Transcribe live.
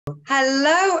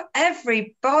Hello,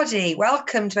 everybody.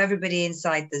 Welcome to everybody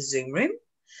inside the Zoom room,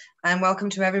 and welcome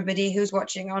to everybody who's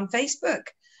watching on Facebook.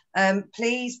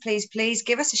 Please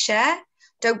give us a share.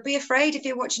 Don't be afraid if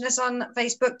you're watching us on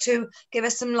Facebook to give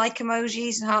us some like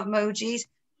emojis and heart emojis.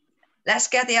 Let's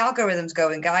get the algorithms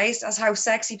going, guys. That's how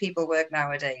sexy people work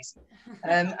nowadays.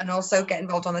 And also get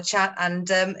involved on the chat. And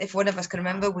if one of us can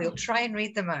remember, we'll try and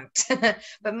read them out.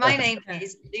 But my name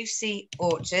is Lucy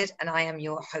Orchard, and I am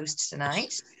your host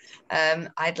tonight.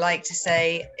 I'd like to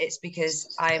say it's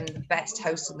because I'm the best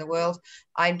host in the world.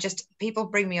 People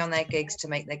bring me on their gigs to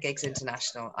make their gigs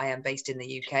international. I am based in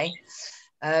the UK.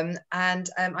 I'm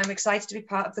excited to be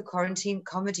part of the Quarantine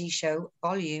Comedy Show,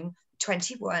 Volume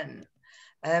 21.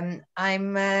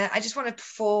 I just want to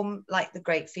perform like the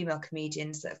great female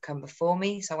comedians that have come before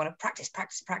me. So I want to practice.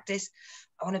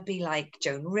 I want to be like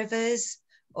Joan Rivers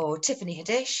or Tiffany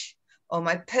Haddish or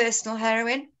my personal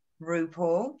heroine,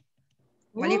 RuPaul.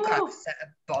 Well, you've got a set of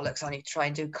bollocks on you to try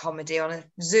and do comedy on a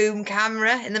Zoom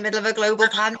camera in the middle of a global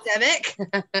pandemic.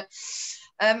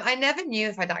 I never knew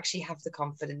if I'd actually have the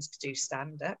confidence to do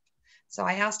stand-up. So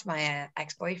I asked my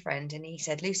ex-boyfriend, and he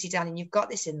said, Lucy, darling, you've got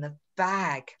this in the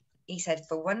bag. He said,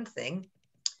 for one thing,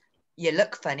 you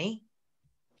look funny.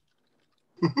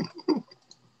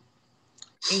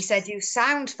 He said, you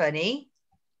sound funny.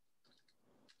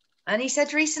 And he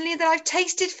said recently that I've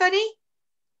tasted funny.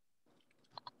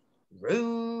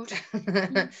 Rude.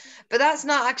 But that's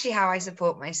not actually how I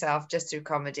support myself, just through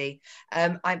comedy.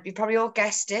 You probably all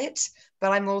guessed it,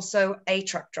 but I'm also a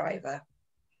truck driver.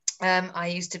 I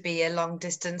used to be a long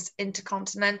distance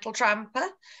intercontinental tramper,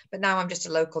 but now I'm just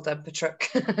a local dumper truck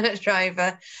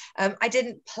driver. I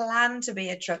didn't plan to be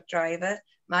a truck driver.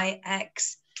 My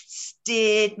ex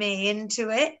steered me into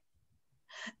it.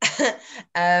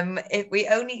 We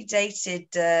only dated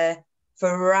for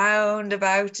around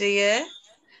about a year.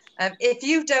 If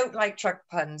you don't like truck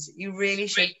puns, you really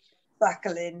should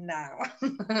buckle in now.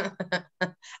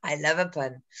 I love a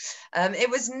pun.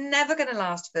 It was never going to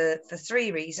last for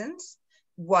three reasons.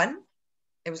 One,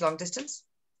 it was long distance.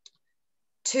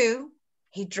 Two,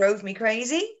 he drove me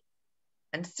crazy.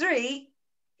 And three,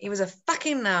 he was a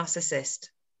fucking narcissist.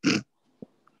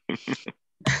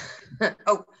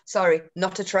 Oh, sorry,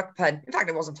 not a truck pun. In fact,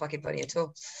 it wasn't fucking funny at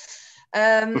all.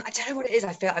 I don't know what it is.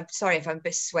 I'm sorry if I'm a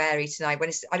bit sweary tonight. When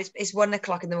it's 1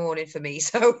 o'clock in the morning for me,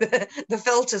 so the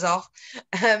filter's off.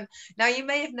 Now you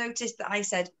may have noticed that I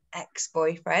said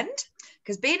ex-boyfriend,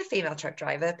 because being a female truck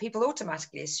driver, people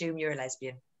automatically assume you're a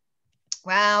lesbian.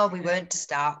 Well, we weren't to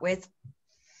start with.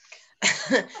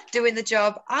 Doing the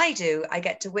job I do, I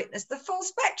get to witness the full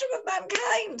spectrum of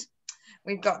mankind.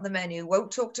 We've got the men who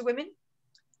won't talk to women,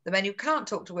 the men who can't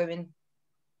talk to women,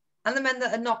 and the men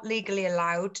that are not legally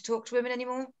allowed to talk to women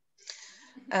anymore.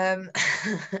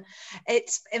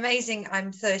 It's amazing.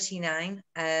 I'm 39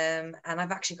 and I've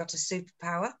actually got a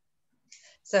superpower.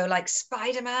 So like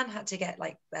Spider-Man had to get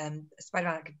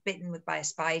Spider-Man got bitten by a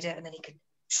spider and then he could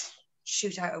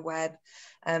shoot out a web.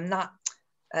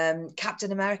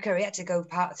 Captain America, he had to go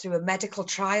through a medical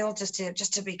trial just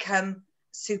to become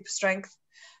super strength.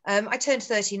 I turned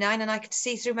 39 and I could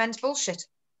see through men's bullshit.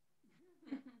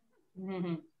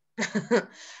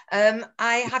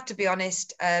 I have to be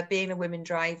honest, being a women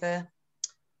driver,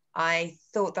 I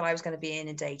thought that I was going to be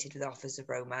inundated with offers of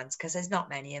romance because there's not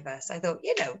many of us. I thought,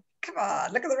 come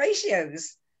on, look at the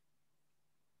ratios.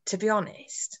 To be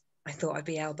honest, I thought I'd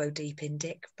be elbow deep in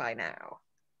dick by now.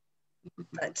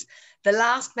 But the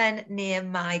last men near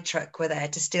my truck were there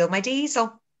to steal my diesel,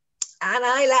 and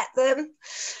I let them.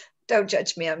 Don't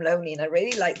judge me, I'm lonely and I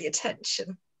really like the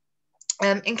attention.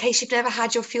 In case you've never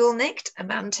had your fuel nicked, a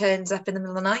man turns up in the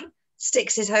middle of the night,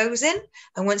 sticks his hose in,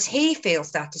 and once he feels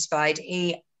satisfied,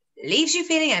 he leaves you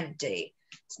feeling empty.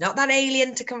 It's not that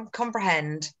alien to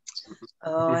comprehend.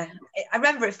 Oh, I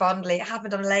remember it fondly. It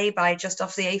happened on a lay-by just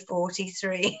off the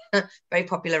A43, very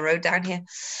popular road down here.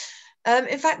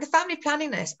 In fact, the family planning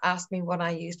nurse asked me what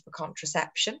I used for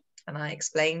contraception, and I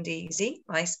explained easy,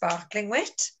 my sparkling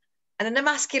wit, and an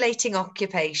emasculating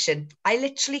occupation. I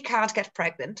literally can't get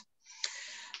pregnant.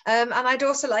 And I'd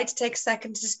also like to take a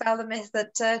second to dispel the myth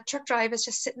that truck drivers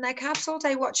just sit in their cabs all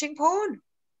day watching porn.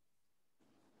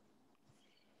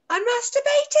 I'm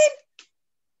masturbating.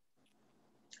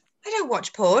 I don't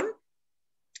watch porn.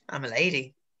 I'm a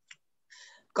lady.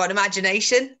 Got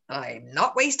imagination. I'm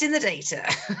not wasting the data.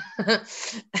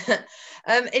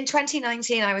 In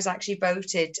 2019, I was actually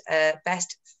voted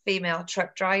best female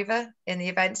truck driver in the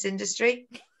events industry.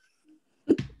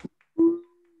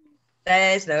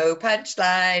 There's no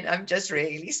punchline. I'm just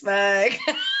really smug.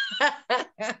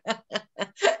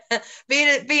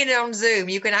 being on Zoom,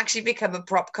 you can actually become a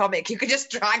prop comic. You can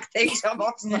just drag things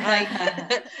off side.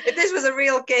 If this was a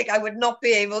real gig, I would not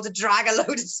be able to drag a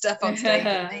load of stuff on stage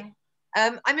with me.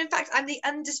 In fact, I'm the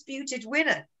undisputed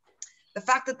winner. The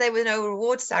fact that there was no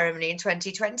award ceremony in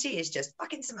 2020 is just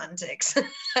fucking semantics. 2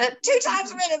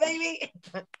 times winner, baby.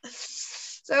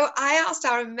 So I asked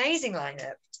our amazing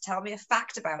lineup to tell me a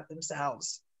fact about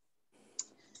themselves.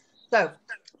 So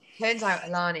turns out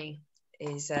Elani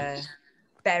is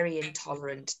very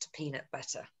intolerant to peanut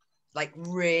butter, like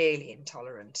really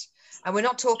intolerant. And we're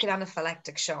not talking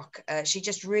anaphylactic shock. She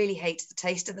just really hates the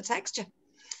taste and the texture.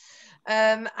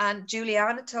 And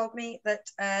Juliana told me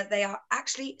that they are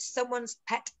actually someone's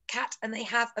pet cat and they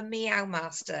have a meow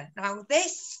master. Now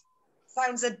this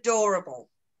sounds adorable.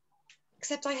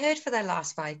 Except I heard for their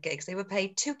last 5 gigs, they were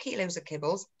paid 2 kilos of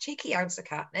kibbles, cheeky ounce of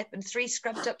catnip, and 3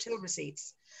 scrubbed up till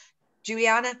receipts.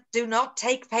 Juliana, do not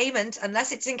take payment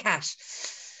unless it's in cash.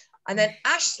 And then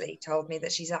Ashley told me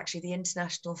that she's actually the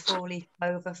international 4-leaf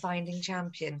clover finding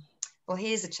champion. Well,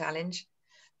 here's a challenge.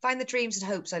 Find the dreams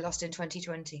and hopes I lost in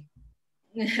 2020.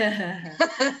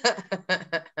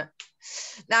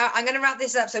 Now, I'm going to wrap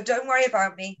this up, so don't worry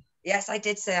about me. Yes, I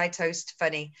did say I toast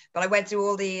funny, but I went through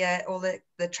all the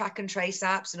track and trace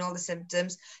apps and all the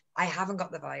symptoms. I haven't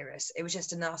got the virus. It was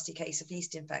just a nasty case of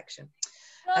yeast infection.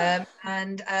 I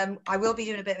will be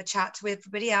doing a bit of a chat with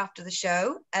everybody after the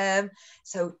show.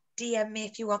 So DM me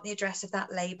if you want the address of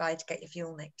that lay-by to get your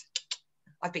fuel nicked.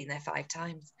 I've been there 5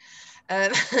 times.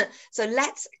 So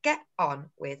let's get on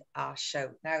with our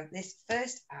show. Now, this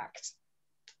first act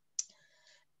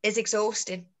is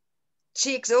exhausting.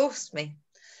 She exhausts me.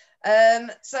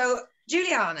 So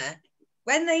Juliana,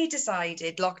 when they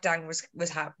decided lockdown was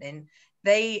happening,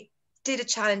 they did a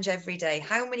challenge every day.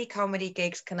 How many comedy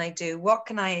gigs can I do? What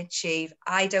can I achieve?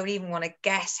 I don't even want to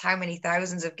guess how many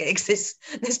thousands of gigs this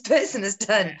person has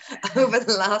done over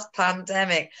the last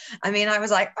pandemic. I mean, I was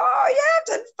like, oh yeah, I've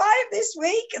done 5 this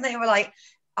week. And they were like,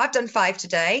 I've done 5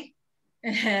 today.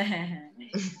 They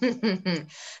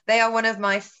are one of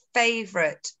my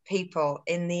favorite people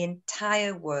in the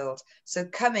entire world. So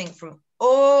coming from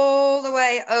all the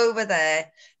way over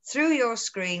there through your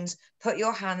screens, put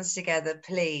your hands together,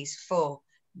 please, for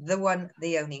the one,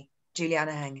 the only,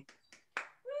 Juliana Heng.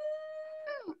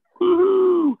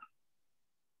 Meow.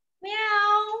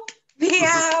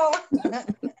 Meow.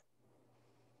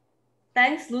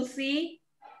 Thanks, Lucy.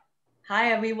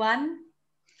 Hi, everyone.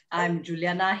 I'm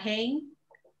Juliana Heng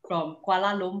from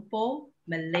Kuala Lumpur,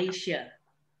 Malaysia.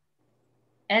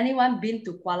 Anyone been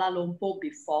to Kuala Lumpur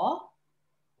before?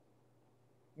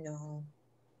 No.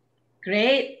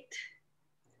 Great.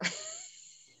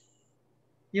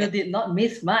 You did not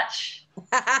miss much.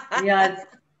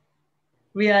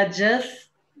 We are just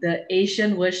the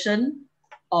Asian version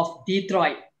of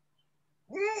Detroit.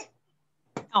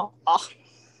 Oh.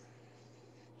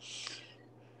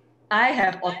 I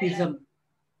have autism.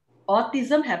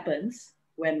 Autism happens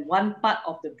when one part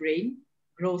of the brain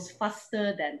grows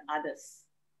faster than others.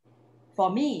 For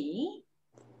me,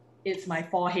 it's my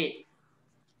forehead.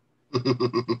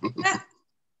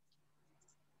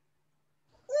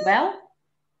 Well,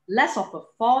 less of a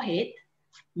forehead,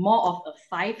 more of a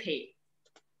 5 head.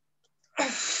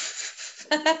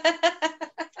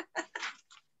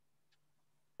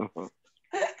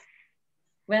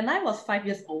 When I was 5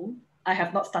 years old, I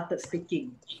have not started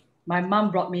speaking. My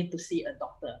mom brought me to see a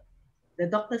doctor. The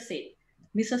doctor said,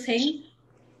 Mrs. Heng,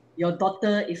 your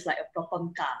daughter is like a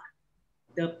proton car.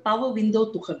 The power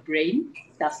window to her brain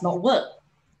does not work.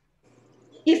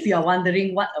 If you are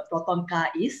wondering what a proton car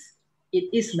is, it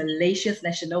is Malaysia's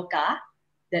national car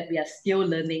that we are still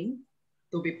learning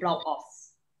to be proud of.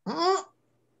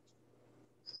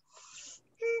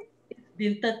 It's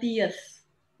been 30 years.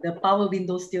 The power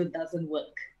window still doesn't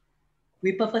work.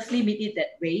 We purposely made it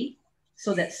that way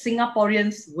so that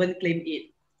Singaporeans won't claim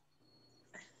it.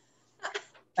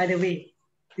 By the way,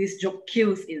 this joke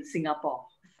kills in Singapore.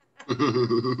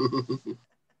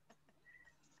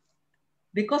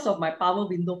 Because of my power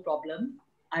window problem,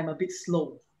 I'm a bit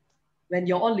slow. When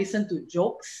you all listen to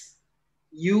jokes,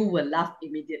 you will laugh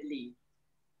immediately.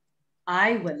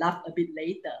 I will laugh a bit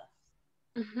later.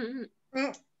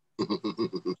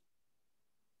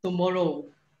 Tomorrow.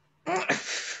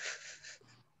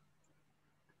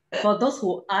 For those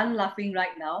who aren't laughing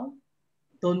right now,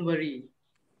 don't worry.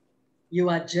 You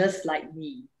are just like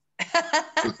me.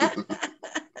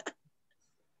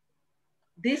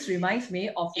 This reminds me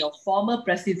of your former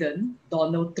president,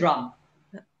 Donald Trump.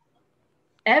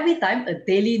 Every time a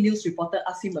Daily News reporter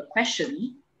asked him a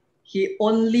question, he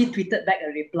only tweeted back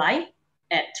a reply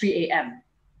at 3 a.m.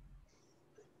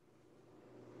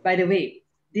 By the way,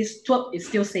 this twerp is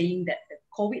still saying that the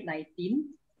COVID-19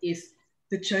 is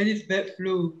the Chinese bird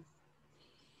flu.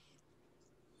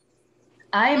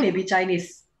 I may be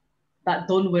Chinese, but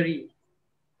don't worry.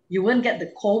 You won't get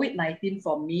the COVID-19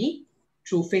 from me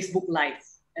through Facebook Live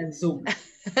and Zoom.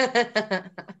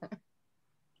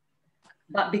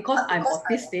 But because I'm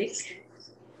autistic,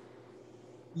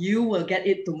 you will get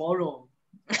it tomorrow.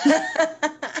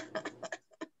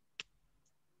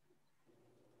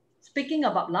 Speaking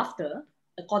about laughter,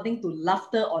 according to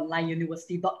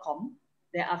laughteronlineuniversity.com,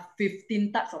 there are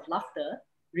 15 types of laughter,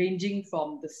 ranging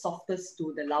from the softest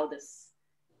to the loudest.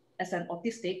 As an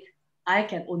autistic, I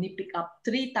can only pick up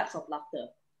 3 types of laughter.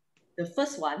 The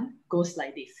first one goes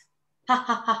like this. Ha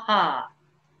ha ha ha.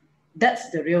 That's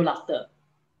the real laughter.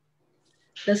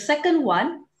 The second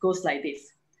one goes like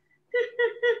this.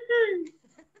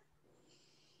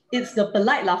 It's the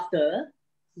polite laughter,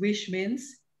 which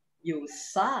means you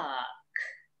suck.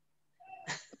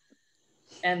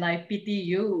 And I pity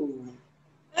you.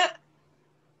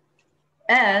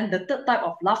 And the third type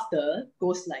of laughter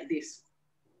goes like this.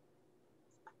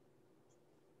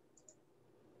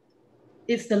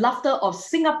 It's the laughter of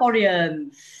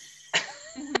Singaporeans.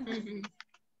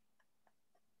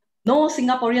 No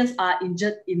Singaporeans are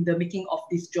injured in the making of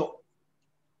this joke.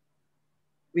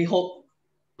 We hope.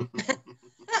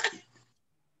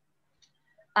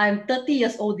 I'm 30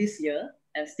 years old this year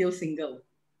and still single.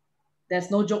 There's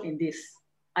no joke in this.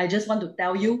 I just want to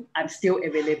tell you I'm still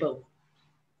available.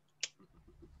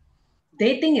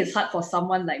 Dating is hard for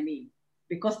someone like me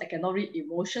because I cannot read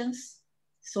emotions,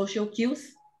 social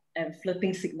cues, and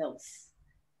flirting signals.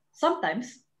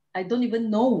 Sometimes I don't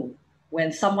even know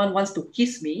when someone wants to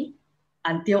kiss me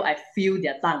until I feel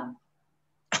their tongue.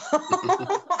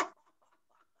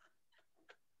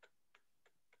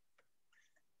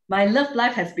 My love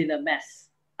life has been a mess.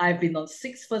 I've been on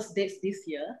 6 first dates this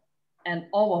year, and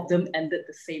all of them ended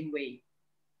the same way.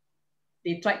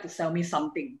 They tried to sell me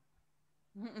something.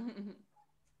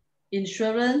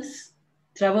 Insurance,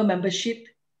 travel membership,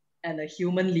 and a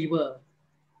human liver.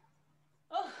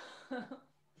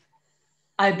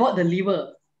 I bought the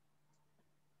liver.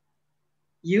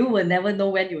 You will never know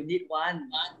when you need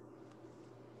one.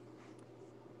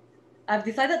 I've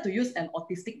decided to use an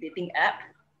autistic dating app.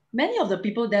 Many of the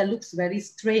people there looks very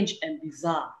strange and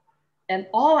bizarre. And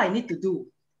all I need to do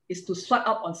is to swipe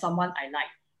up on someone I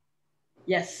like.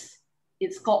 Yes,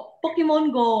 it's called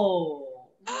Pokemon Go.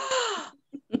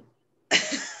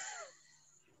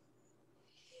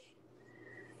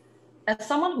 As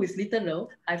someone who is literal,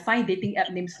 I find dating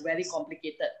app names very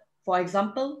complicated. For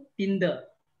example, Tinder.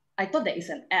 I thought that is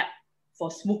an app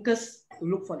for smokers to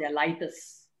look for their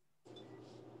lighters.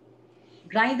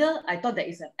 Grindr, I thought that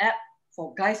is an app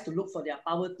for guys to look for their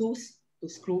power tools to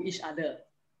screw each other.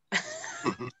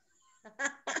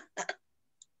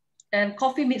 And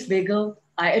Coffee Meets Bagel,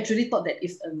 I actually thought that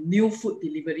is a new food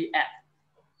delivery app.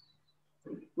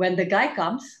 When the guy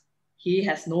comes, he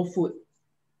has no food.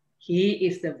 He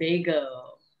is the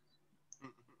bagel.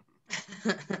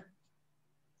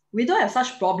 We don't have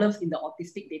such problems in the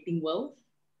autistic dating world.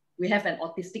 We have an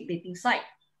autistic dating site.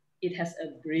 It has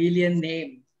a brilliant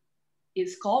name.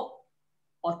 It's called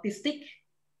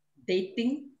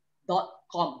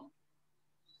autisticdating.com.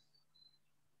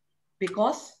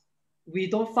 Because we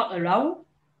don't fuck around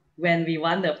when we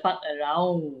want to fuck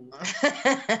around.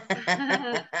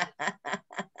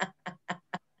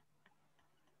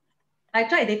 I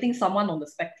tried dating someone on the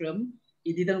spectrum.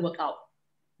 It didn't work out.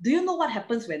 Do you know what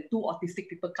happens when 2 autistic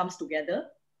people comes together?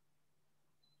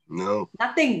 No.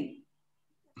 Nothing.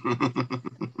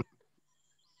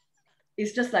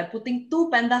 It's just like putting 2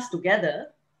 pandas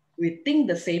together. We think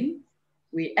the same,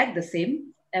 we act the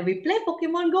same, and we play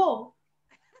Pokemon Go.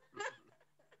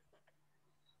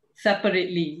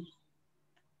 Separately.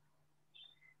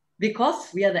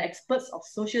 Because we are the experts of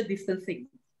social distancing.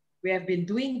 We have been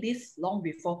doing this long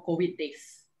before COVID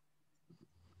days.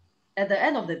 At the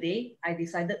end of the day, I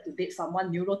decided to date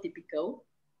someone neurotypical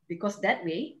because that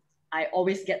way, I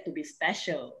always get to be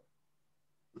special.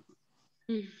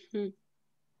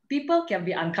 People can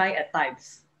be unkind at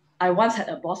times. I once had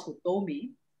a boss who told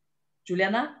me,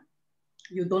 Juliana,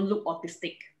 you don't look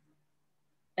autistic.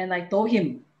 And I told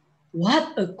him,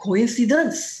 what a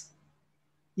coincidence.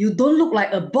 You don't look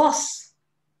like a boss.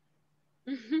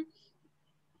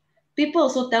 People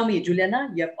also tell me,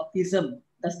 Juliana, you have autism.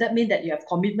 Does that mean that you have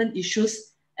commitment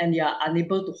issues and you are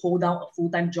unable to hold down a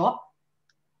full-time job?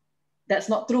 That's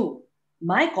not true.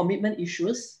 My commitment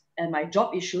issues and my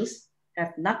job issues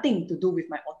have nothing to do with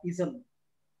my autism.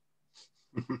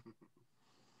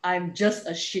 I'm just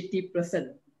a shitty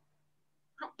person.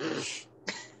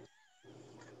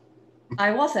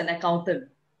 I was an accountant.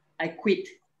 I quit.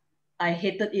 I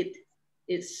hated it.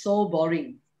 It's so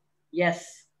boring.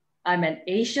 Yes, I'm an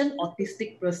Asian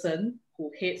autistic person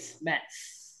who hates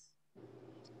maths.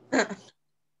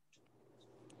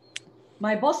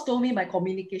 My boss told me my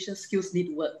communication skills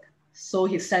need work, so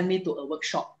he sent me to a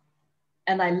workshop.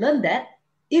 And I learned that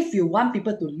if you want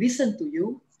people to listen to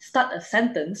you, start a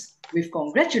sentence with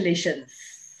congratulations.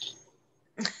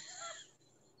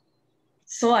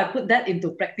 So I put that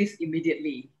into practice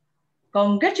immediately.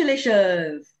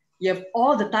 Congratulations! You have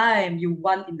all the time you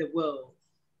want in the world.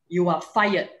 You are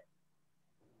fired.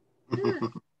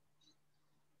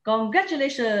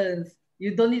 Congratulations!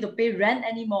 You don't need to pay rent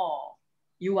anymore.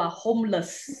 You are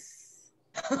homeless.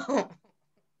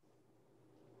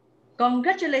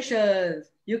 Congratulations!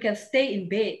 You can stay in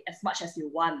bed as much as you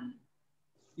want.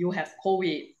 You have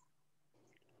COVID.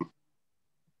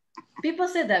 People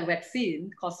say that vaccine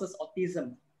causes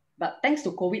autism, but thanks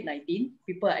to COVID-19,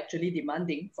 people are actually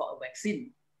demanding for a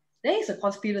vaccine. There is a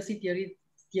conspiracy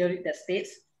theory that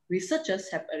states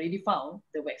researchers have already found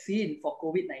the vaccine for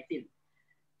COVID-19.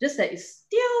 Just that it's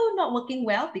still not working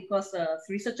well because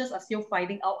researchers are still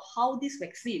finding out how this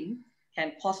vaccine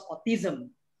can cause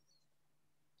autism.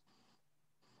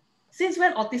 Since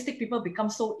when autistic people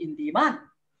become so in demand?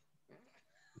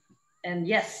 And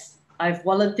yes, I've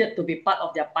volunteered to be part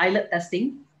of their pilot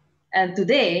testing. And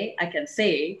today I can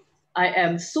say I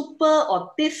am super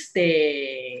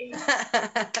autistic.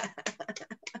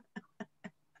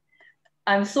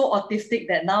 I'm so autistic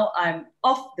that now I'm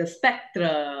off the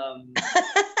spectrum.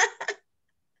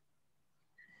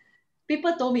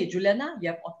 People told me, Juliana, you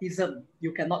have autism.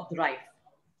 You cannot drive.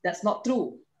 That's not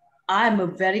true. I'm a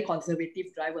very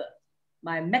conservative driver.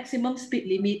 My maximum speed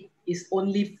limit is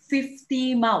only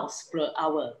 50 miles per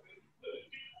hour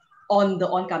on the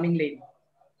oncoming lane.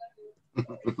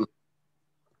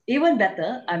 Even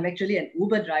better, I'm actually an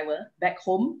Uber driver back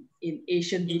home in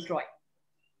Asian Detroit.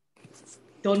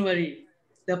 Don't worry,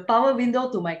 the power window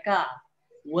to my car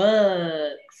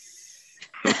works.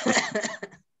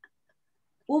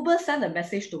 Uber sent a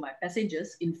message to my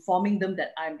passengers informing them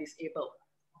that I'm disabled.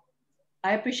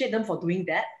 I appreciate them for doing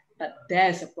that, but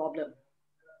there's a problem.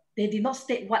 They did not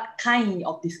state what kind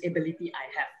of disability I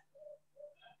have.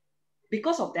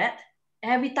 Because of that,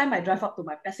 every time I drive up to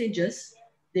my passengers,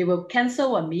 they will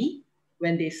cancel on me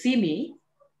when they see me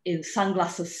in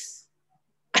sunglasses.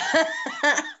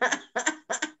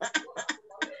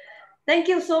 Thank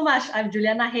you so much. I'm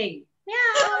Juliana Heng.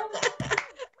 Meow.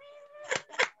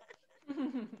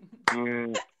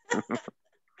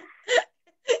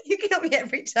 You kill me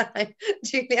every time.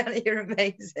 Juliana, you're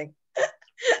amazing.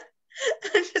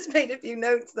 I just made a few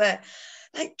notes there.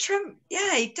 Like Trump,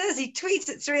 yeah, he does. He tweets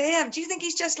at 3 a.m. Do you think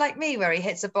he's just like me, where he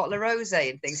hits a bottle of rosé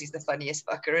and thinks he's the funniest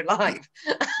fucker alive?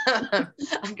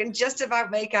 I can just about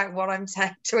make out what I'm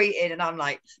tweeting, and I'm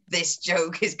like, this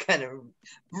joke is gonna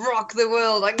rock the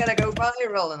world. I'm gonna go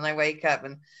viral, and I wake up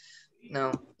and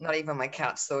no, not even my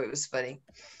cats thought it was funny.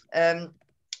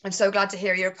 I'm so glad to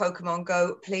hear you're a Pokemon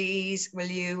Go. Please, will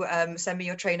you send me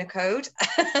your trainer code?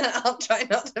 I'll try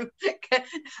not to.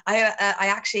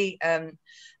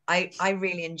 I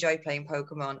really enjoy playing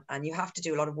Pokemon, and you have to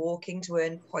do a lot of walking to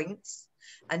earn points.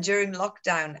 And during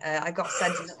lockdown, I got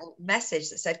sent a little message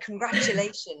that said,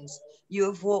 "Congratulations, you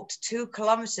have walked 2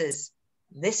 kilometers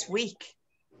this week."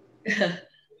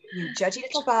 You judgy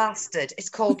little bastard. It's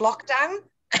called lockdown.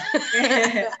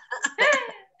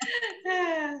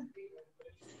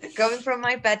 Going from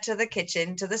my bed to the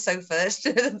kitchen, to the sofa,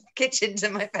 to the kitchen, to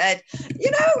my bed.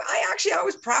 You know, I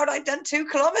was proud I'd done 2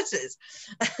 kilometers.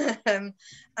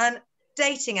 And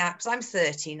dating apps, I'm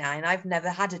 39. I've never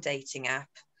had a dating app.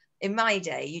 In my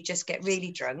day, you just get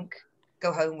really drunk,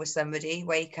 go home with somebody,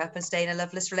 wake up and stay in a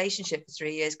loveless relationship for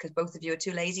 3 years because both of you are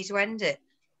too lazy to end it.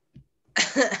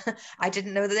 I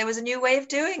didn't know that there was a new way of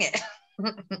doing it.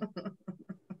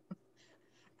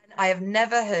 I have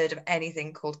never heard of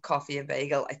anything called coffee and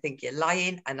bagel. I think you're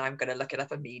lying, and I'm going to look it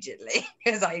up immediately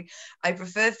because I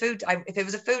prefer food. If it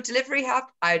was a food delivery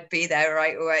app, I'd be there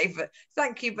right away. But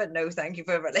thank you, but no thank you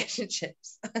for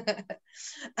relationships.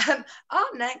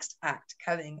 Our next act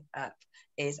coming up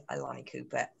is Elani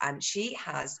Cooper, and she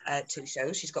has 2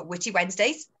 shows. She's got Witty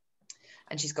Wednesdays,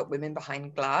 and she's got Women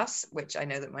Behind Glass, which I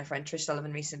know that my friend Trish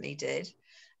Sullivan recently did.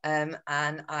 And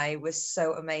I was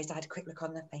so amazed. I had a quick look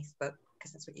on their Facebook,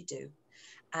 because that's what you do.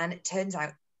 And it turns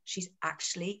out she's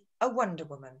actually a Wonder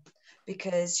Woman,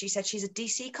 because she said she's a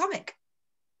DC comic.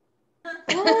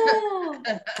 Oh.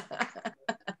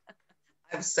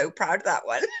 I'm so proud of that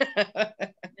one.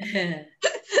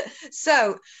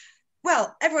 So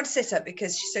Well, everyone sit up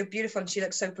because she's so beautiful and she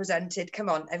looks so presented. Come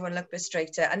on, everyone look a bit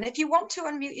straighter. And if you want to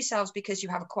unmute yourselves because you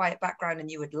have a quiet background and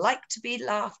you would like to be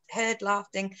heard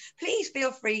laughing, please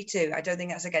feel free to. I don't think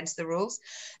that's against the rules.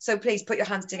 So please put your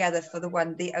hands together for the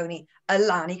one, the only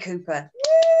Elani Cooper.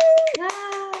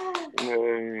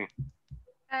 Yay.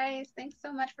 Guys, thanks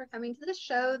so much for coming to the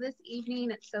show this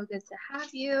evening. It's so good to have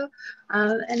you.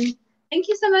 And thank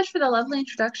you so much for the lovely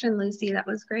introduction, Lucy. That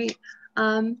was great.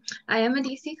 I am a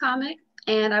DC comic,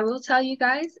 and I will tell you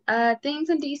guys, things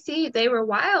in DC, they were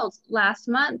wild last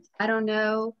month. I don't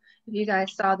know if you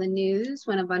guys saw the news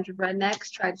when a bunch of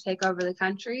rednecks tried to take over the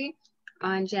country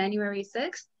on January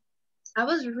 6th. I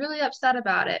was really upset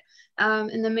about it.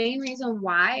 And the main reason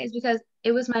why is because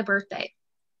it was my birthday.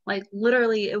 Like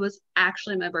literally, it was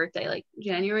actually my birthday. Like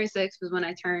January 6th was when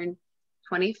I turned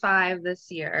 25 this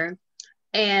year.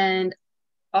 And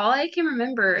all I can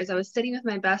remember is I was sitting with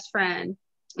my best friend.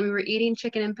 And we were eating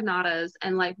chicken empanadas.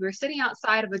 And like we were sitting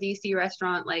outside of a DC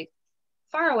restaurant, like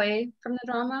far away from the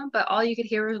drama. But all you could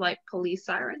hear was like police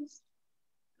sirens.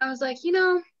 I was like, you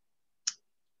know,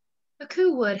 a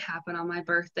coup would happen on my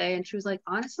birthday. And she was like,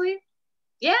 honestly,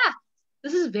 yeah,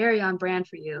 this is very on brand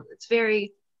for you. It's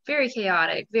very, very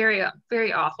chaotic, very,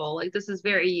 very awful. Like, this is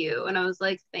very you. And I was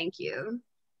like, thank you.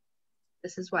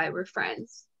 This is why we're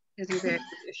friends, because you're very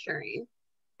reassuring.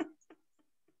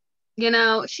 You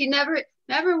know, she never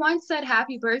once said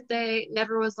happy birthday,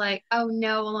 never was like, oh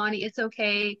no, Elani, it's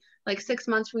okay. Like 6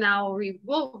 months from now,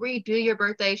 we'll redo your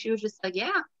birthday. She was just like,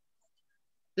 yeah,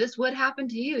 this would happen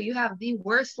to you. You have the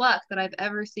worst luck that I've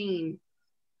ever seen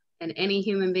in any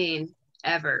human being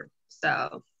ever.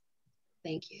 So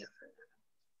thank you.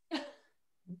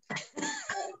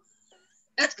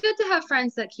 It's good to have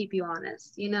friends that keep you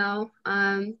honest, you know.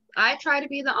 I try to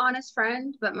be the honest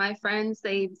friend, but my friends,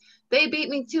 they beat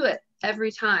me to it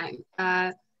every time.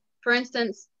 For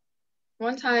instance,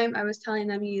 one time I was telling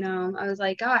them, you know, I was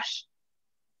like, gosh,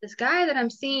 this guy that I'm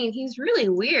seeing, he's really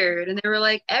weird. And they were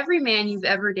like, every man you've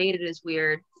ever dated is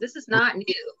weird. This is not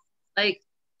new. Like,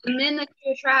 the men that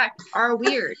you attract are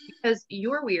weird because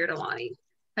you're weird, Elani.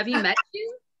 Have you met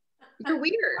you? You're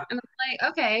weird. And I'm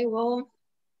like, okay, well,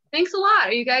 thanks a lot.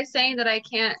 Are you guys saying that I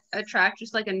can't attract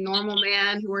just like a normal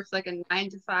man who works like a 9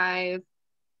 to 5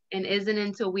 and isn't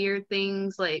into weird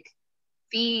things like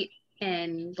feet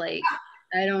and like,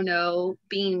 I don't know,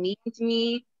 being mean to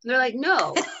me? And they're like,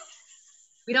 no,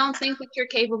 we don't think that you're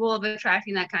capable of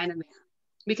attracting that kind of man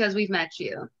because we've met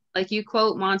you. Like you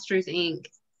quote Monsters Inc.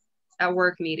 at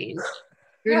work meetings.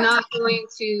 You're not going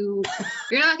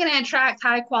to attract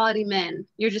high quality men.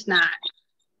 You're just not.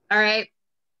 All right.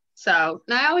 So,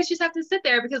 and I always just have to sit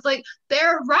there because like,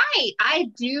 they're right.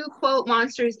 I do quote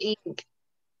Monsters Inc.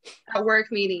 at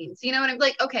work meetings. You know what I'm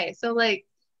like? Okay. So like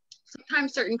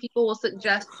sometimes certain people will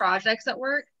suggest projects at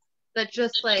work that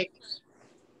just like,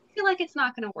 feel like it's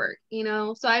not going to work, you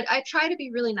know? So I try to be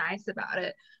really nice about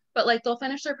it, but like they'll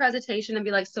finish their presentation and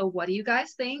be like, so what do you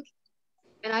guys think?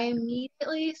 And I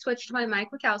immediately switched to my Mike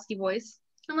Wachowski voice.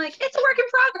 I'm like, it's a work in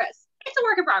progress. It's a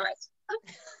work in progress. I'm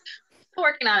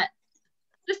working on it.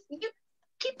 Just you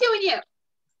keep doing you.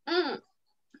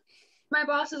 My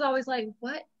boss is always like,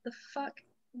 what the fuck?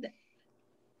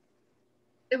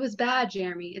 It was bad,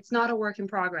 Jeremy. It's not a work in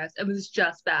progress. It was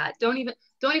just bad. Don't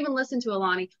even listen to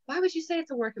Elani. Why would you say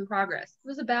it's a work in progress? It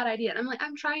was a bad idea. And I'm like,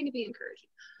 I'm trying to be encouraging.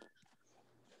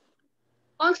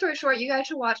 Long story short, you guys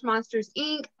should watch Monsters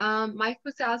Inc. Mike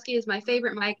Wazowski is my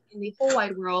favorite Mike in the whole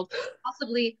wide world,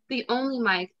 possibly the only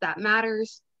Mike that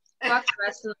matters. Fuck the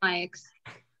rest of the Mikes.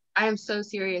 I am so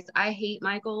serious. I hate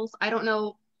Michaels. I don't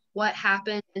know what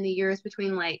happened in the years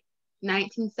between like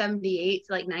 1978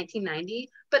 to like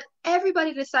 1990, but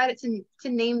everybody decided to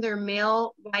name their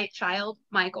male white child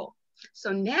Michael.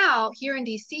 So now here in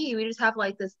DC, we just have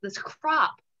like this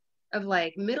crop of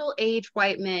like middle-aged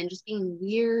white men just being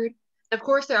weird. Of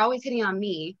course, they're always hitting on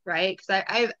me, right? Because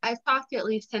I've talked to at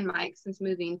least 10 mics since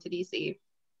moving to DC,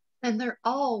 and they're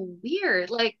all weird.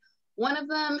 Like one of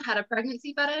them had a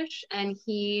pregnancy fetish, and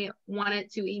he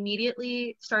wanted to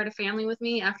immediately start a family with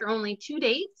me after only 2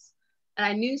 dates. And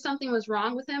I knew something was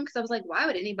wrong with him because I was like, why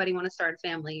would anybody want to start a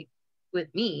family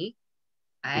with me?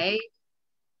 I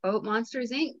quote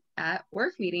Monsters Inc. at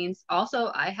work meetings.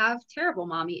 Also, I have terrible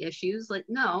mommy issues. Like,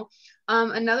 no.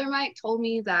 Another Mike told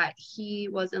me that he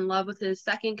was in love with his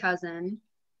second cousin.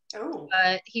 Oh.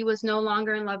 But he was no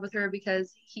longer in love with her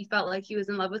because he felt like he was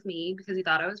in love with me because he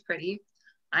thought I was pretty.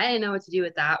 I didn't know what to do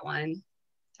with that one.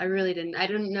 I really didn't. I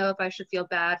didn't know if I should feel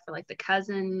bad for like the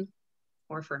cousin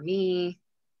or for me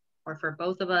or for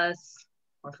both of us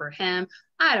or for him.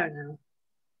 I don't know.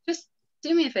 Just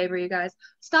do me a favor, you guys.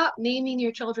 Stop naming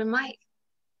your children Mike.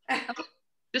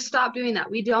 Just stop doing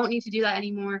that. We don't need to do that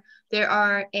anymore. There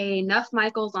are enough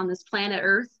Michaels on this planet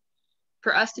Earth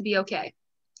for us to be okay.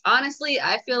 Honestly,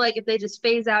 I feel like if they just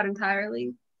phase out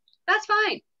entirely, that's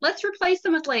fine. Let's replace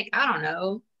them with, like, I don't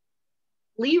know,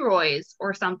 Leroy's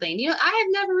or something. You know, I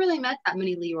have never really met that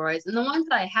many Leroy's, and the ones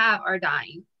that I have are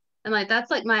dying. And like,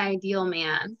 that's like my ideal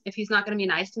man. If he's not going to be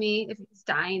nice to me, if he's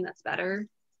dying, that's better.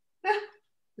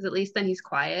 Because at least then he's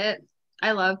quiet.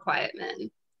 I love quiet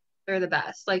men. They're the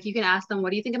best. Like, you can ask them,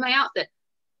 what do you think of my outfit?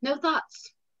 No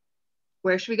thoughts.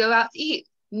 Where should we go out to eat?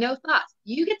 No thoughts.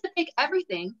 You get to pick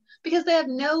everything because they have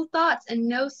no thoughts and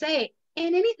no say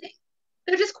in anything.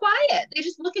 They're just quiet. They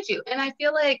just look at you. And I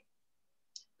feel like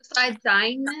besides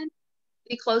dying men,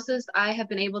 the closest I have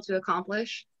been able to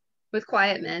accomplish with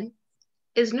quiet men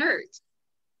is nerds.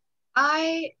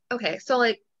 Okay, so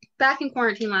like back in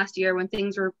quarantine last year when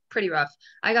things were pretty rough,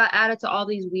 I got added to all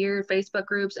these weird Facebook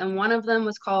groups, and one of them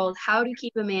was called How to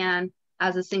Keep a Man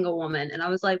as a Single Woman. And I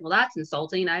was like, well, that's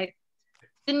insulting. I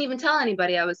didn't even tell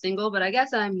anybody I was single, but I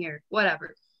guess I'm here,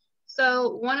 whatever.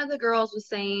 So one of the girls was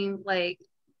saying like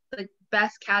the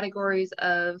best categories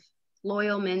of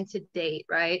loyal men to date,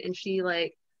 right? And she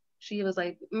was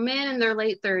like men in their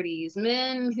late 30s,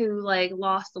 men who like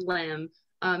lost a limb,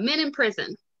 men in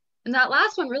prison. And that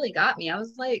last one really got me. I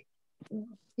was like,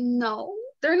 no,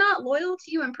 they're not loyal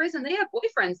to you in prison. They have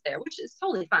boyfriends there, which is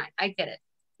totally fine. I get it.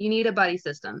 You need a buddy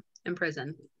system in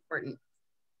prison. Important.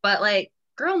 But like,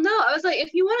 girl, no. I was like,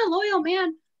 if you want a loyal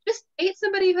man, just date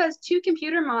somebody who has 2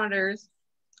 computer monitors,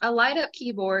 a light up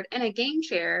keyboard, and a game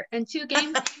chair, and 2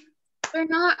 games. They're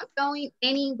not going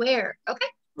anywhere. Okay.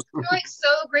 You're like so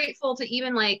grateful to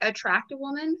even like attract a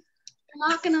woman. They're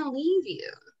not gonna leave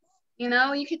you. You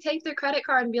know, you could take their credit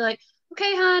card and be like,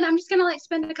 okay, hon, I'm just gonna like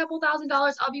spend a couple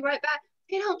 $1,000s. I'll be right back.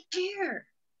 They don't care.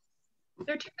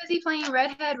 They're too busy playing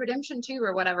Red Dead Redemption 2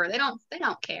 or whatever. They don't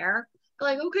care. They're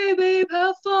like, okay, babe,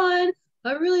 have fun.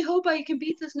 I really hope I can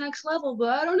beat this next level, but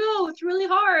I don't know. It's really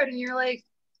hard. And you're like,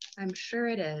 I'm sure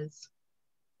it is.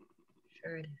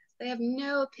 Sure it is. They have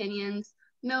no opinions,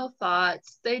 no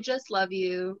thoughts. They just love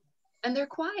you. And they're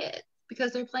quiet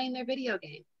because they're playing their video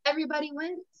game. Everybody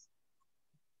wins.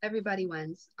 Everybody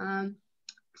wins.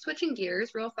 Switching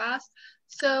gears real fast.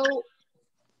 So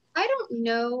I don't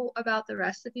know about the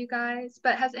rest of you guys,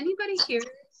 but has anybody here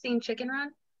seen Chicken Run?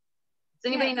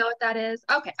 Does anybody know what that is?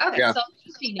 Okay. Yeah. So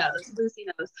Lucy knows. Lucy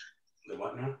knows. The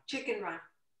what now? Chicken Run.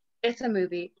 It's a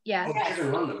movie. Yeah. Oh,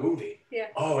 Chicken Run, the movie. Yeah.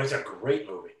 Oh, it's a great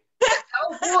movie.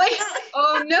 Oh boy.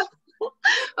 Oh no.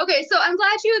 Okay, so I'm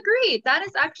glad you agreed. That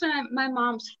is actually my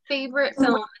mom's favorite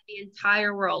film in the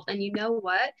entire world. And you know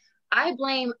what? I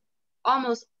blame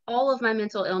almost all of my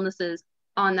mental illnesses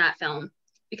on that film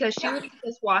because she would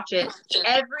just watch it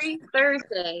every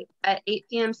Thursday at 8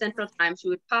 p.m. Central Time. She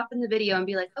would pop in the video and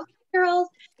be like, okay, girls,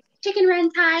 chicken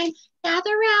run time, gather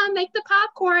around, make the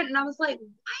popcorn. And I was like,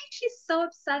 why is she so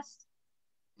obsessed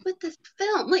with this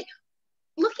film? Like,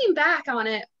 looking back on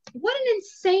it, what an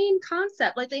insane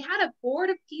concept. Like, they had a board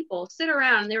of people sit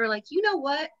around and they were like, you know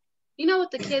what? You know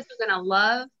what the kids are going to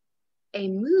love? A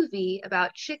movie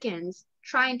about chickens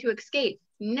trying to escape.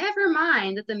 Never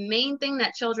mind that the main thing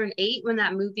that children ate when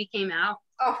that movie came out,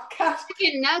 Oh, God.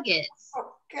 chicken nuggets.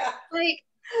 Oh, God. Like,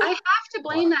 I have to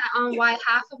blame that on why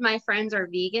half of my friends are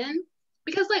vegan.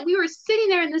 Because, like, we were sitting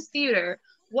there in this theater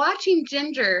watching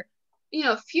Ginger, you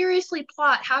know, furiously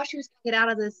plot how she was going to get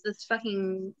out of this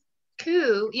fucking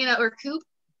coop,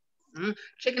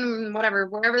 chicken, whatever,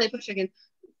 wherever they put chicken,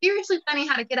 furiously planning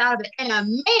how to get out of it. And a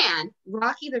man,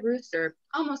 Rocky the Rooster,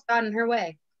 almost got in her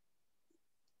way.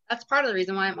 That's part of the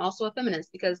reason why I'm also a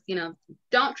feminist, because, you know,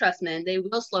 don't trust men. They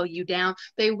will slow you down.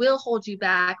 They will hold you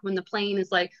back when the plane is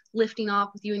like lifting off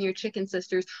with you and your chicken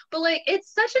sisters. But like,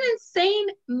 it's such an insane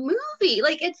movie.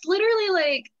 Like, it's literally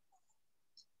like,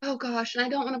 oh gosh, and I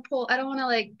don't want to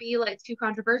like be like too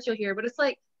controversial here, but it's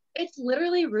like, it's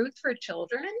literally Roots for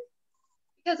Children,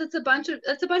 because it's a bunch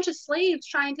of slaves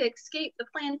trying to escape the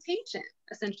plantation,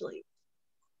 essentially.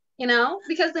 You know,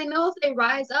 because they know if they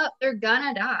rise up, they're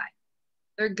gonna die.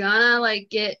 They're gonna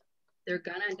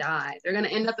die. They're gonna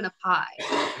end up in a pie.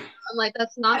 I'm like,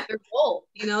 that's not their goal.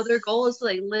 You know, their goal is to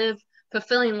like live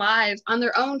fulfilling lives on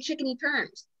their own chickeny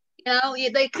terms. You know,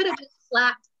 they could have just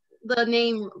slapped the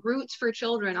name Roots for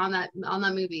Children on that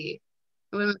movie.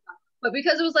 But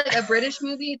because it was like a British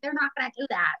movie, they're not gonna do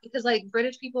that, because like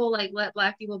British people like let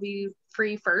Black people be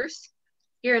free first.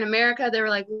 Here in America, they were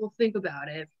like, well, think about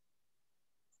it.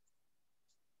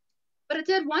 But it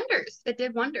did wonders. It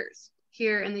did wonders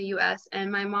here in the US.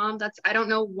 And my mom, I don't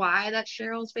know why that's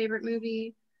Cheryl's favorite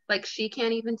movie. Like, she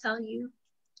can't even tell you.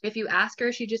 If you ask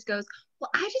her, she just goes, well,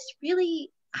 I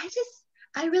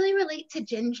really relate to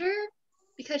Ginger,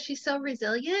 because she's so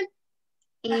resilient.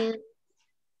 And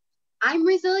I'm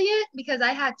resilient because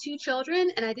I had 2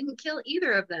 children and I didn't kill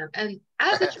either of them. And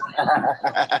as a child,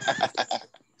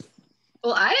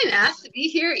 well, I didn't ask to be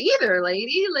here either,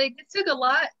 lady. Like, it took a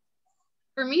lot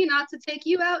for me not to take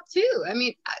you out too. I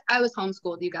mean, I was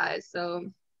homeschooled, you guys,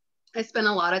 so I spent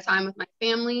a lot of time with my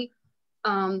family.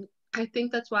 I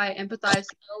think that's why I empathize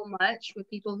so much with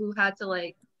people who had to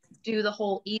like do the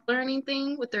whole e-learning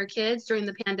thing with their kids during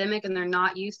the pandemic and they're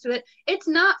not used to it. It's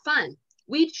not fun.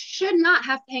 We should not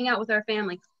have to hang out with our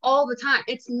family all the time.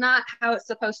 It's not how it's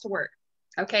supposed to work.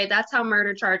 Okay, that's how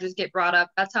murder charges get brought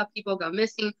up. That's how people go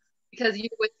missing, because you're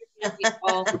with your family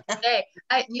all day.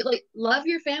 You like love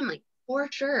your family for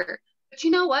sure, but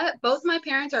you know what? Both my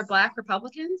parents are Black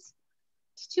Republicans.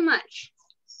 It's too much.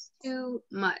 Too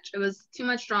much. It was too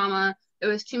much drama. It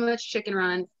was too much chicken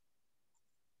run.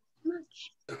 Too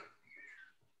much.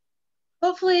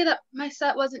 Hopefully that my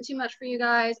set wasn't too much for you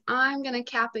guys. I'm going to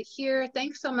cap it here.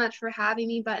 Thanks so much for having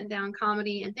me, Button Down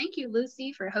Comedy. And thank you,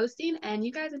 Lucy, for hosting. And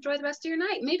you guys enjoy the rest of your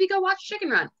night. Maybe go watch Chicken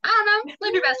Run. I don't know.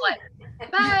 Live your best life.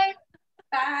 Bye.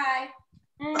 Bye.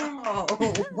 Oh,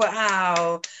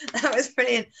 wow. That was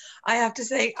brilliant. I have to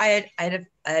say, I had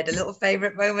a little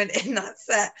favorite moment in that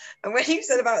set. And when you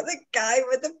said about the guy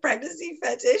with the pregnancy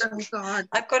fetish, Oh, God.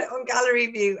 I've got it on gallery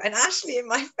view. And Ashley in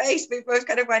my face, we both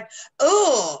kind of went,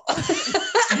 oh.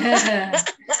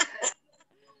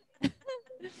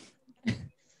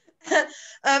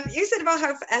 You said about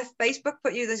how Facebook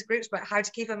put you this groups about how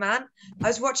to keep a man. I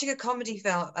was watching a comedy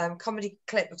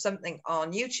clip of something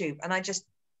on YouTube, and I just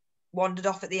wandered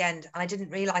off at the end, and I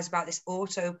didn't realize about this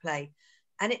autoplay,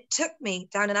 and it took me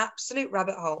down an absolute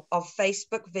rabbit hole of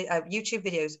YouTube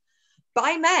videos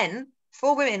by men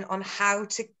for women on how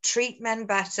to treat men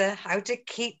better, how to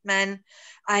keep men.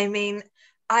 I mean,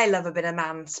 I love a bit of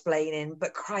mansplaining,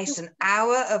 but Christ, an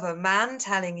hour of a man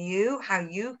telling you how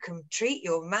you can treat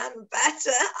your man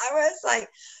better. I was like,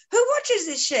 who watches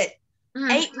this shit?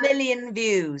 8 million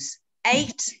views.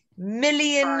 8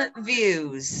 million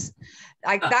views.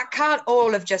 Like, that can't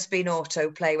all have just been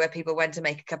autoplay where people went to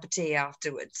make a cup of tea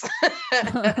afterwards.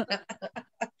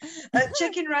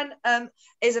 Chicken Run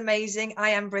is amazing. I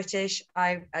am British.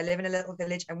 I live in a little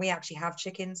village, and we actually have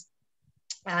chickens.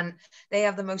 And they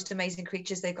have the most amazing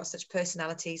creatures. They've got such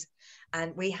personalities.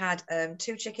 And we had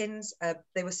 2 chickens.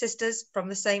 They were sisters from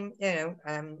the same,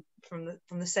 from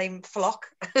the same flock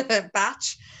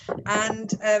batch. And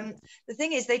the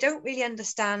thing is, they don't really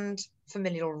understand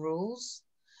familial rules.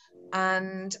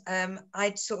 And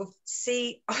I'd sort of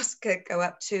see Oscar go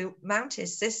up to mount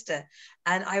his sister,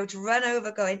 and I would run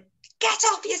over going, get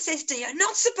off your sister, you're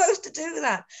not supposed to do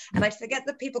that. And I'd forget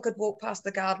that people could walk past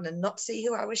the garden and not see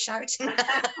who I was shouting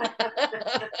at.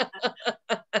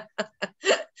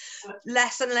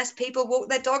 Less and less people walk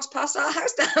their dogs past our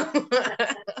house now.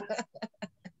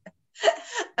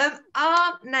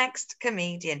 Our next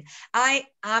comedian. I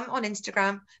am on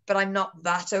Instagram, but I'm not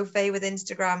that au fait with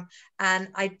Instagram, and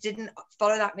I didn't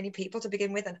follow that many people to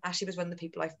begin with, and Ashley was one of the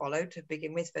people I followed to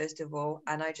begin with, first of all,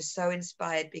 and I just so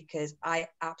inspired because I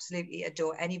absolutely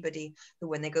adore anybody who,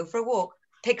 when they go for a walk,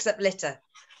 picks up litter.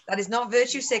 That is not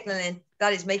virtue signaling.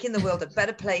 That is making the world a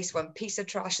better place, one piece of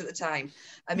trash at a time.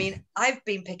 I mean, I've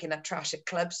been picking up trash at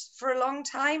clubs for a long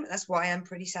time. That's why I'm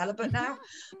pretty celibate now.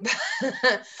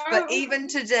 But even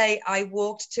today, I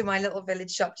walked to my little village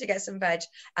shop to get some veg,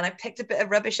 and I picked a bit of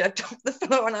rubbish up off the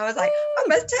floor, and I was like, I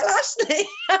must tell Ashley.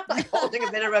 I'm like holding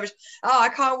a bit of rubbish. Oh, I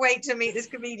can't wait to meet this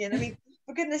comedian. I mean,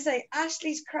 for goodness sake,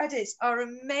 Ashley's credits are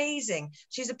amazing.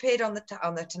 She's appeared on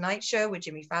the Tonight Show with